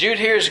 Jude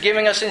here is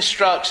giving us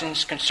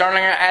instructions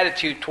concerning our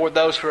attitude toward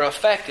those who are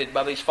affected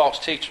by these false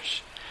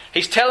teachers.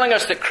 He's telling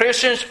us that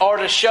Christians are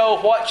to show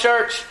what,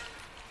 church?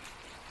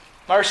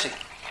 Mercy.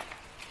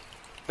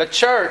 The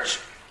church,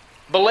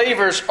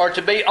 believers, are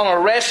to be on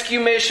a rescue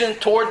mission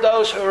toward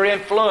those who are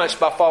influenced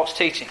by false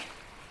teaching.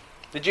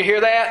 Did you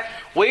hear that?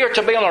 We are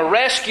to be on a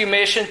rescue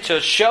mission to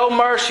show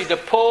mercy, to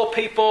pull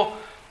people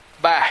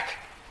back.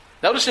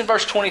 Notice in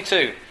verse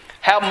 22,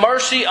 have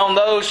mercy on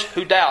those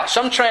who doubt.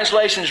 Some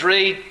translations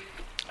read,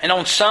 and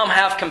on some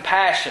have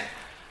compassion,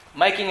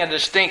 making a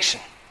distinction.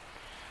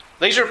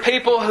 These are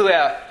people who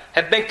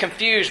have been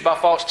confused by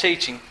false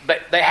teaching.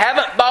 They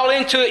haven't bought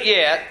into it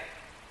yet,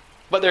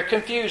 but they're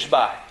confused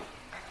by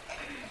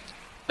it.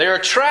 They're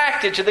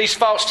attracted to these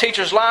false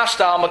teachers'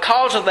 lifestyle, and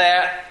because of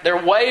that,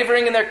 they're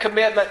wavering in their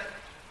commitment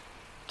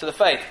to the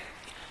faith.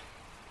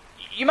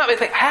 You might be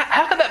thinking,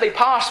 how could that be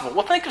possible?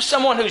 Well, think of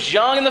someone who's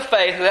young in the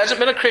faith, who hasn't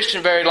been a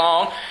Christian very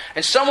long,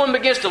 and someone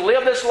begins to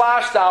live this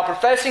lifestyle,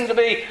 professing to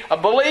be a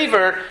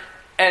believer,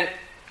 and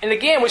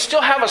again, we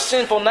still have a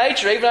sinful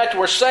nature, even after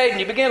we're saved, and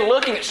you begin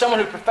looking at someone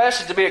who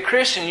professes to be a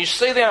Christian, you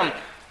see them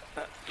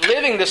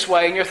living this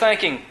way, and you're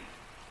thinking,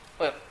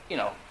 well,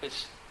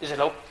 is it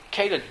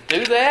okay to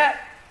do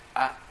that?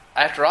 I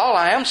After all,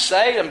 I am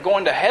saved. I'm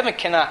going to heaven.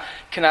 Can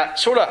I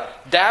sort of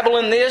dabble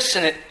in this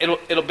and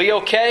it'll be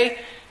okay?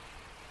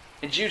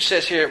 And Jude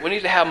says here, we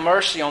need to have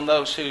mercy on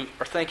those who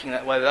are thinking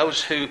that way,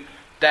 those who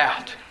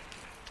doubt.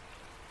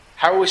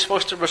 How are we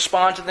supposed to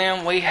respond to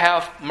them? We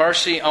have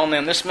mercy on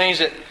them. This means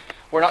that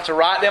we're not to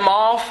write them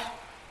off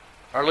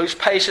or lose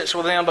patience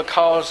with them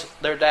because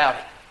they're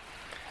doubting.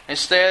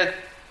 Instead,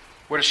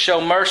 we're to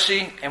show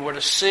mercy and we're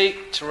to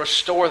seek to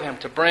restore them,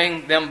 to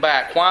bring them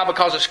back. Why?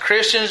 Because as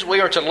Christians,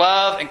 we are to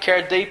love and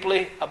care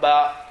deeply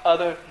about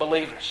other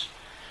believers.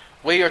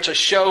 We are to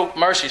show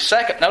mercy.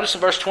 Second, notice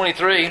in verse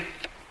 23,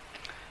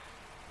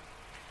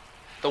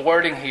 the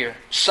wording here.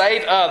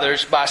 Save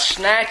others by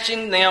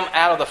snatching them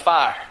out of the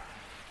fire.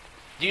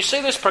 Do you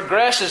see this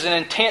progresses in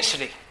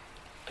intensity?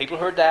 People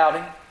who are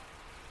doubting,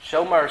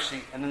 show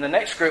mercy. And then the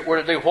next group,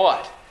 we're to do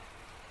what?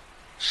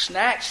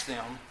 Snatch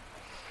them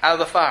out of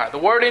the fire. The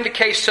word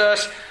indicates to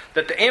us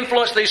that the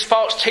influence of these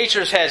false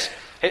teachers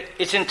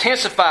it's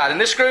intensified. And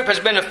this group has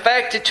been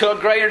affected to a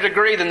greater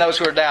degree than those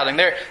who are doubting.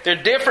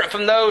 They're different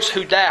from those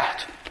who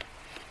doubt.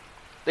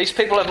 These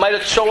people have made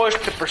a choice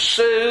to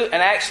pursue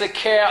and actually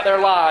carry out their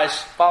lives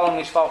following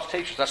these false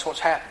teachers. That's what's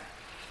happened.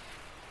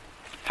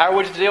 How are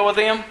we to deal with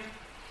them?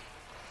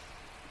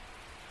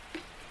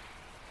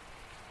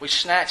 We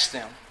snatch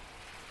them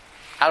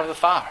out of the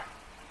fire.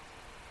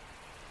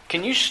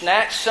 Can you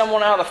snatch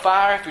someone out of the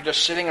fire if you're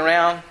just sitting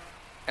around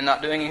and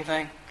not doing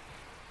anything?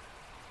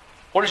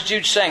 What is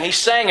Jude saying? He's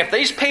saying if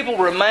these people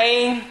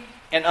remain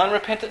in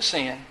unrepentant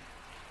sin,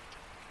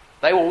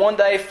 they will one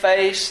day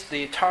face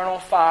the eternal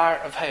fire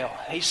of hell.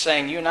 He's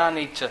saying you and I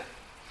need to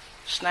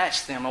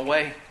snatch them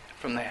away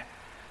from that.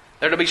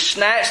 They're to be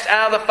snatched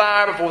out of the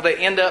fire before they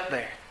end up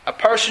there. A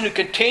person who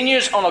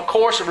continues on a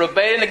course of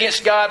rebellion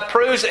against God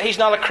proves that he's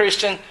not a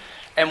Christian.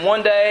 And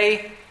one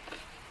day,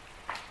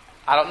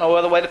 I don't know no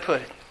other way to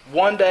put it,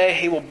 one day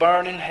he will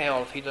burn in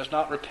hell if he does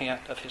not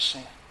repent of his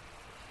sin.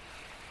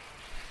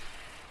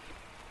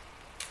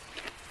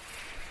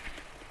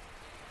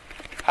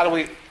 How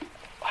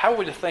are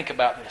we to think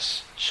about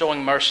this?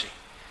 Showing mercy.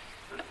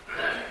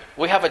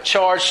 We have a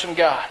charge from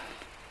God.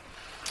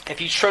 If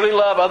you truly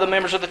love other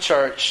members of the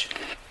church,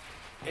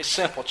 it's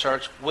simple,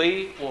 church.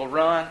 We will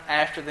run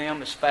after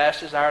them as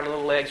fast as our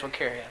little legs will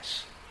carry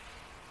us.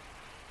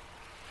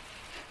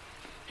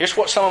 Here's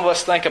what some of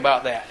us think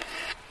about that.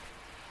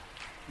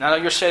 Now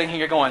you're sitting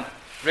here going,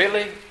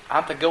 really?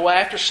 I'm to go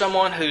after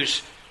someone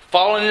who's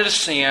fallen into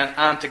sin.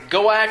 I'm to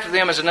go after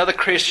them as another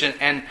Christian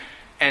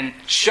and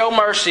show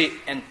mercy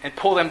and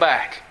pull them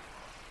back.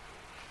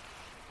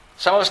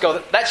 Some of us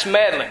go, that's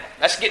meddling.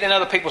 That's getting in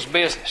other people's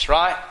business,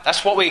 right?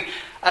 That's what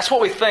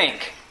we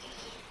think.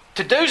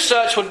 To do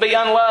such would be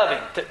unloving.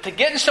 To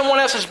get in someone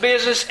else's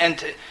business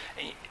and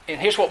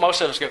here's what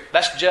most of us go,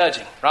 that's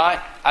judging, right?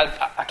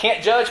 I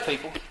can't judge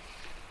people.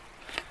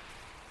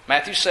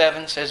 Matthew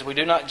 7 says we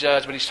do not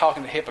judge, but he's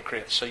talking to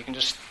hypocrites. So you can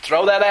just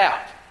throw that out.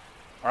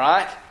 All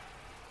right?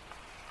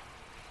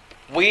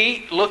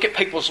 We look at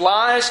people's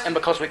lives, and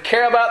because we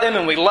care about them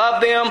and we love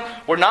them,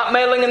 we're not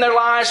meddling in their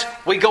lives,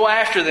 we go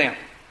after them.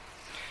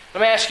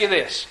 Let me ask you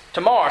this.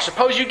 Tomorrow,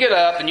 suppose you get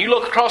up and you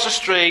look across the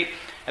street,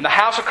 and the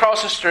house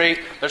across the street,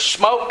 there's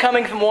smoke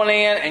coming from one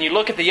end, and you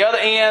look at the other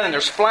end, and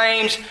there's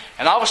flames,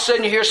 and all of a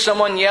sudden you hear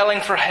someone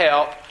yelling for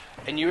help,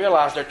 and you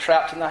realize they're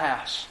trapped in the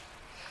house.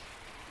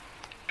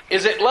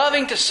 Is it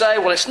loving to say,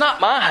 well, it's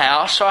not my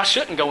house, so I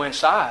shouldn't go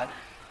inside?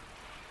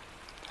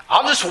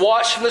 I'll just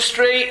watch from the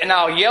street and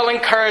I'll yell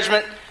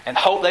encouragement and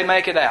hope they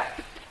make it out.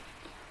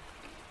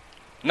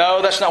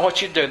 No, that's not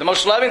what you do. The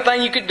most loving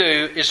thing you could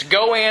do is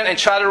go in and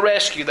try to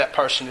rescue that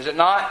person, is it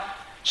not?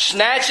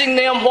 Snatching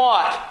them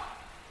what?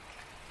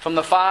 From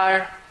the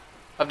fire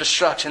of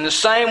destruction. The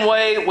same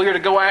way we are to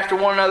go after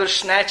one another,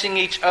 snatching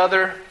each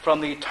other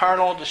from the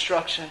eternal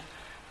destruction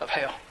of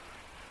hell.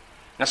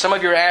 Now some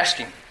of you are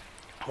asking,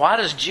 why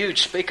does Jude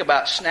speak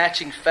about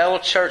snatching fellow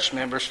church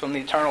members from the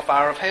eternal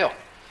fire of hell?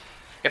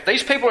 If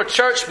these people are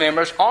church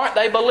members, aren't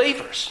they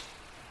believers?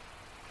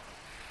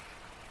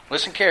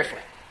 Listen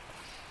carefully.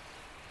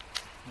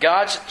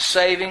 God's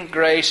saving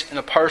grace in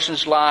a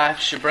person's life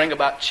should bring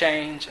about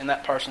change in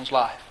that person's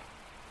life.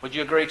 Would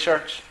you agree,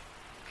 church?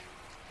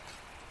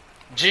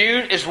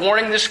 Jude is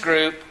warning this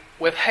group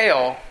with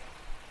hell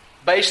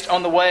based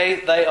on the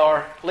way they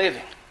are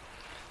living.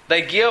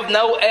 They give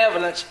no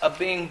evidence of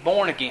being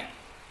born again.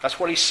 That's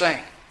what he's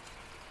saying.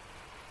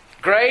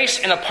 Grace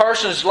in a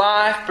person's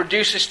life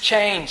produces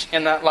change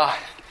in that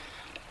life.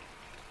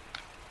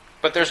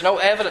 But there's no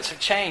evidence of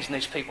change in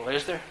these people,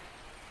 is there?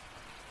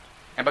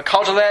 And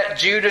because of that,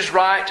 Jude is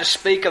right to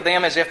speak of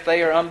them as if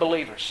they are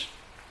unbelievers.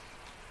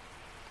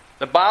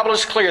 The Bible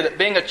is clear that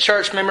being a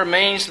church member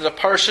means that a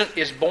person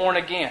is born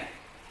again.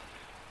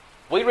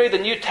 We read the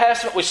New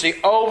Testament, we see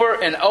over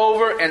and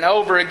over and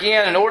over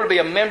again, in order to be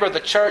a member of the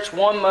church,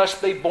 one must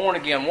be born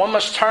again. One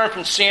must turn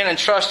from sin and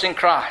trust in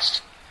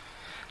Christ.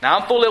 Now,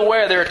 I'm fully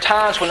aware there are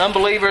times when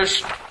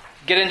unbelievers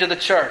get into the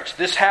church.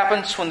 This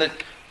happens when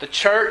the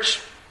church,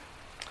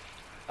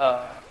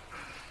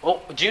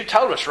 Jude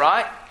told us,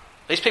 right?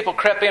 These people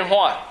crept in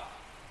what?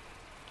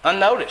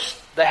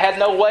 unnoticed. They had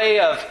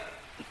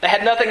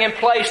nothing in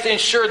place to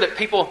ensure that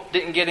people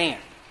didn't get in.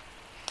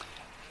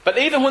 But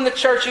even when the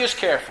church is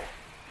careful,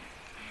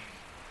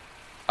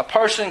 a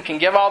person can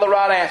give all the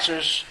right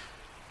answers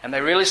and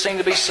they really seem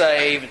to be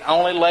saved, and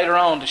only later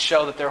on to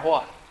show that they're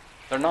what?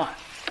 They're not.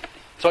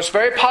 So it's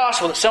very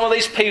possible that some of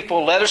these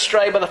people led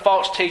astray by the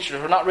false teachers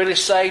were not really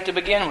saved to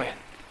begin with.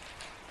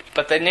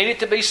 But they needed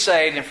to be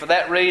saved, and for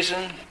that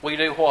reason, we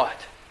do what?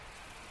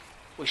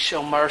 We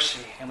show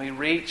mercy, and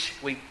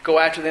we go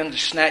after them to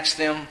snatch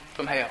them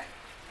from hell.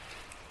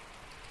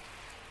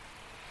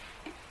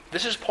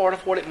 This is part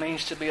of what it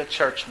means to be a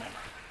church member.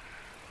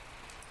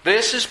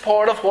 This is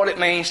part of what it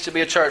means to be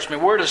a church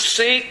member. We're to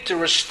seek to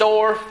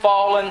restore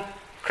fallen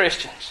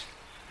Christians.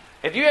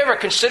 If you ever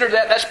consider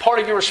that, that's part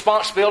of your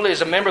responsibility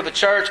as a member of the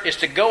church, is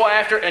to go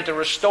after and to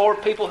restore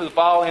people who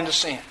fall into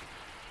sin.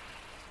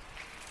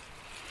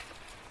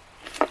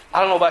 I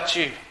don't know about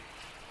you.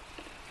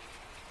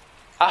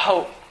 I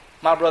hope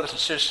my brothers and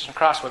sisters in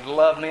Christ would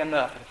love me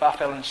enough that if I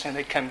fell into sin,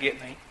 they'd come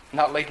get me,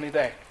 not leave me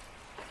there.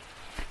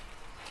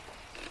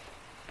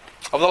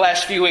 Over the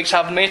last few weeks,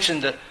 I've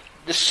mentioned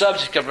this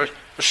subject of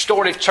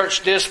restorative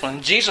church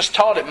discipline. Jesus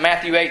taught it in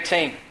Matthew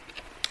 18.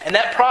 In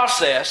that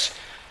process,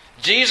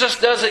 Jesus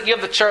doesn't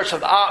give the church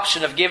the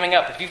option of giving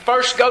up. If you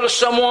first go to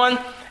someone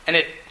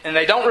and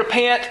they don't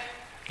repent,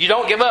 you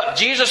don't give up.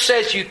 Jesus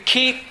says you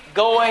keep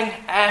going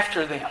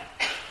after them.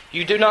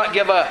 You do not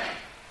give up.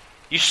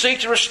 You seek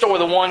to restore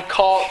the one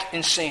caught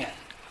in sin.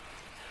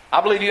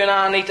 I believe you and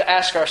I need to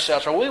ask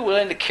ourselves, are we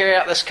willing to carry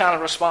out this kind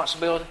of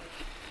responsibility?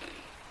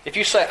 If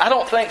you say, I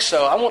don't think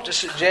so, I want to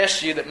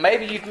suggest to you that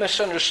maybe you've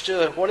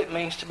misunderstood what it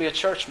means to be a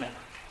church member.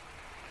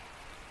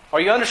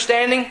 Are you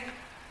understanding?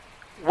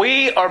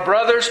 We are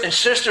brothers and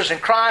sisters in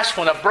Christ.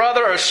 When a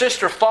brother or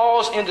sister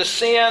falls into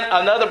sin,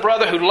 another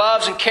brother who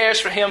loves and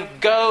cares for him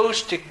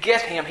goes to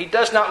get him. He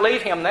does not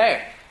leave him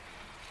there.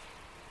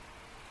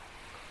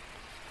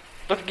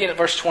 Look again at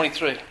verse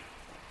 23.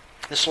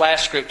 This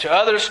last group. To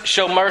others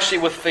show mercy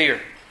with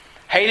fear,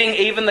 hating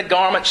even the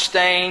garment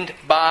stained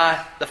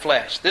by the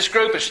flesh. This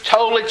group is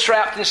totally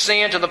trapped in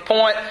sin to the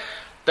point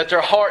that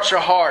their hearts are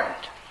hardened.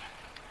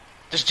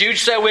 Does Jude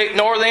say we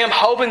ignore them,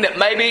 hoping that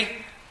maybe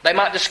they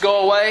might just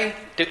go away?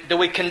 Do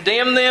we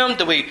condemn them?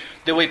 Do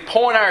we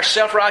point our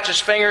self-righteous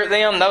finger at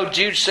them? No,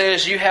 Jude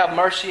says you have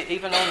mercy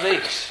even on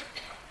these.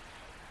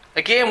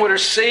 Again, we're to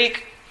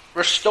seek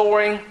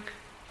restoring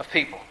of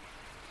people.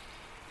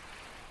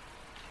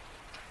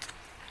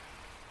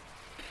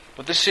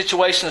 With this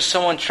situation of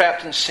someone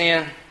trapped in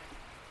sin,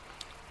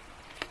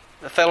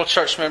 the fellow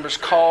church members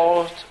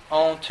called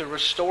on to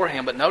restore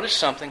him. But notice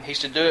something, he's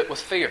to do it with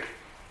fear.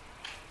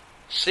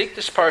 Seek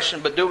this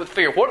person, but do it with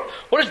fear. What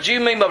does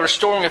Jude mean by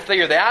restoring with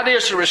fear? The idea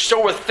is to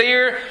restore with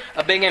fear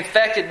of being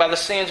infected by the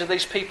sins of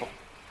these people.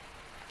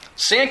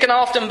 Sin can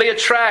often be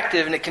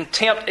attractive, and it can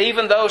tempt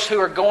even those who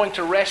are going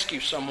to rescue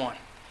someone.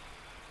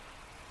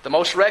 The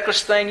most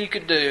reckless thing you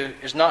could do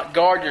is not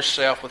guard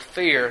yourself with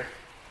fear,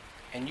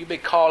 and you be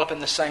caught up in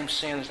the same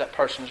sin as that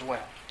person as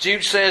well.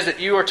 Jude says that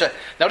you are to,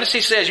 notice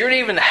he says, you're to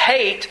even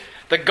hate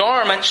the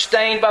garment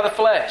stained by the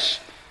flesh.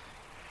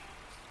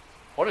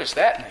 What does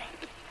that mean?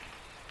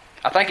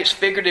 I think it's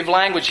figurative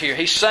language here.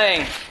 He's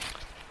saying,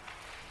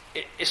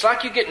 it's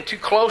like you're getting too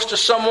close to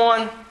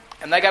someone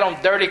and they got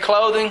on dirty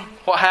clothing.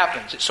 What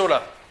happens? It sort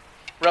of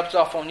rubs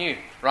off on you,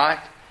 right?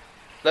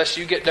 Thus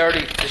you get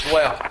dirty as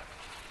well.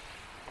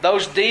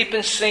 Those deep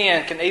in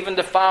sin can even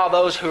defile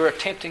those who are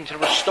attempting to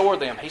restore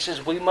them. He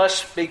says we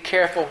must be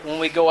careful when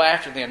we go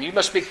after them. You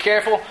must be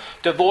careful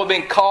to avoid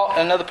being caught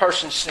in another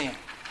person's sin.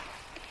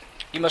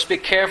 You must be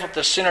careful that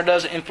the sinner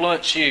doesn't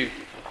influence you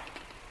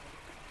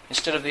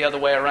instead of the other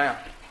way around.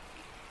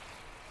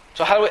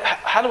 So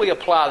how do we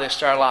apply this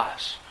to our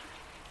lives?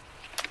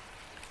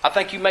 I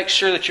think you make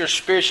sure that you're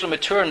spiritually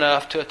mature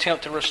enough to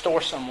attempt to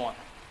restore someone.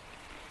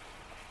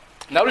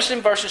 Notice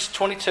in verses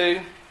 22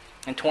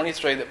 and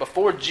 23 that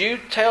before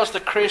Jude tells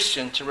the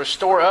Christian to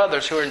restore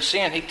others who are in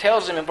sin, he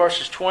tells them in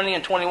verses 20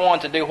 and 21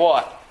 to do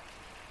what?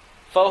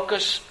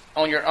 Focus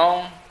on your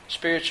own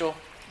spiritual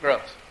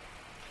growth.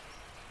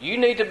 You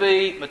need to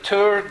be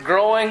mature,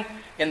 growing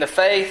in the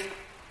faith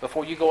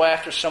before you go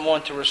after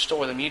someone to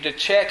restore them. You need to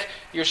check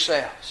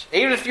yourselves.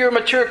 Even if you're a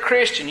mature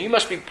Christian, you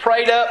must be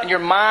prayed up and your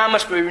mind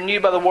must be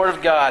renewed by the Word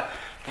of God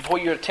before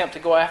you attempt to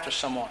go after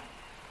someone.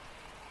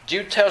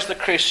 Jude tells the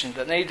Christian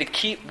that they need to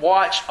keep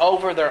watch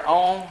over their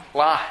own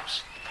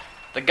lives.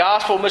 The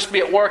gospel must be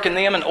at work in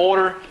them in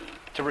order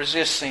to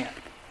resist sin.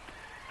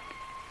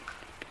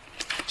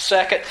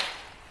 Second,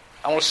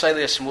 I want to say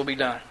this and we'll be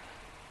done.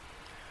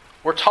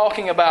 We're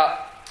talking about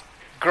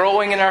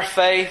growing in our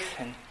faith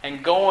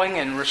and going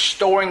and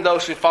restoring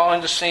those who fall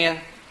into sin.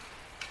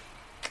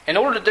 In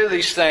order to do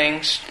these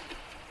things,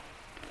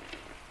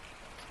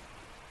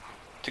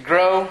 to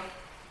grow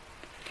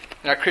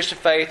in our Christian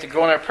faith, to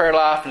grow in our prayer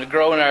life, and to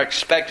grow in our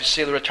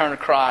expectancy of the return of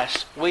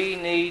Christ, we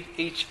need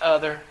each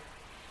other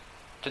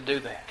to do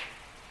that.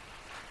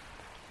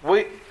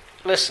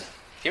 Listen,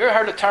 you ever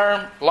heard the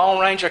term Lone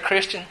Ranger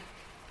Christian?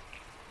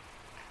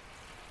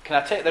 Can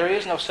I tell you, there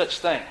is no such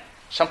thing.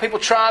 Some people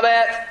try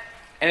that,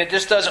 and it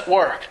just doesn't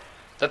work.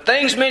 The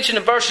things mentioned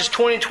in verses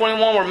 20 and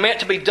 21 were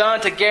meant to be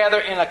done together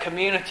in a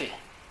community.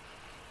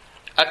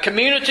 A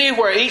community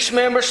where each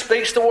member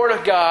speaks the Word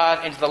of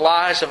God into the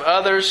lives of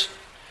others.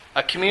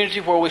 A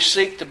community where we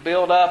seek to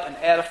build up and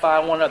edify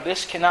one another.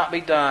 This cannot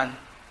be done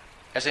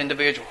as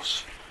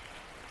individuals.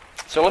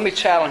 So let me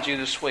challenge you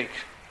this week.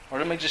 Or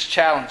let me just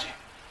challenge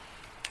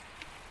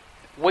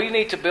you. We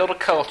need to build a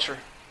culture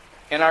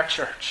in our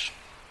church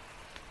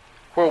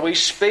where we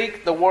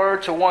speak the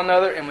Word to one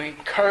another and we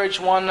encourage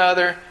one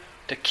another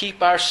to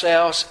keep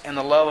ourselves in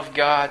the love of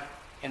God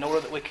in order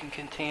that we can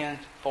contend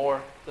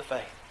for the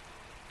faith.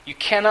 You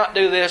cannot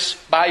do this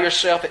by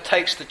yourself. It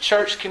takes the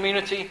church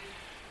community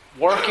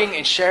working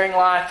and sharing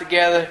life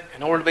together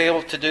in order to be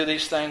able to do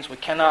these things. We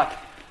cannot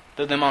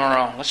do them on our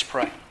own. Let's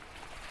pray.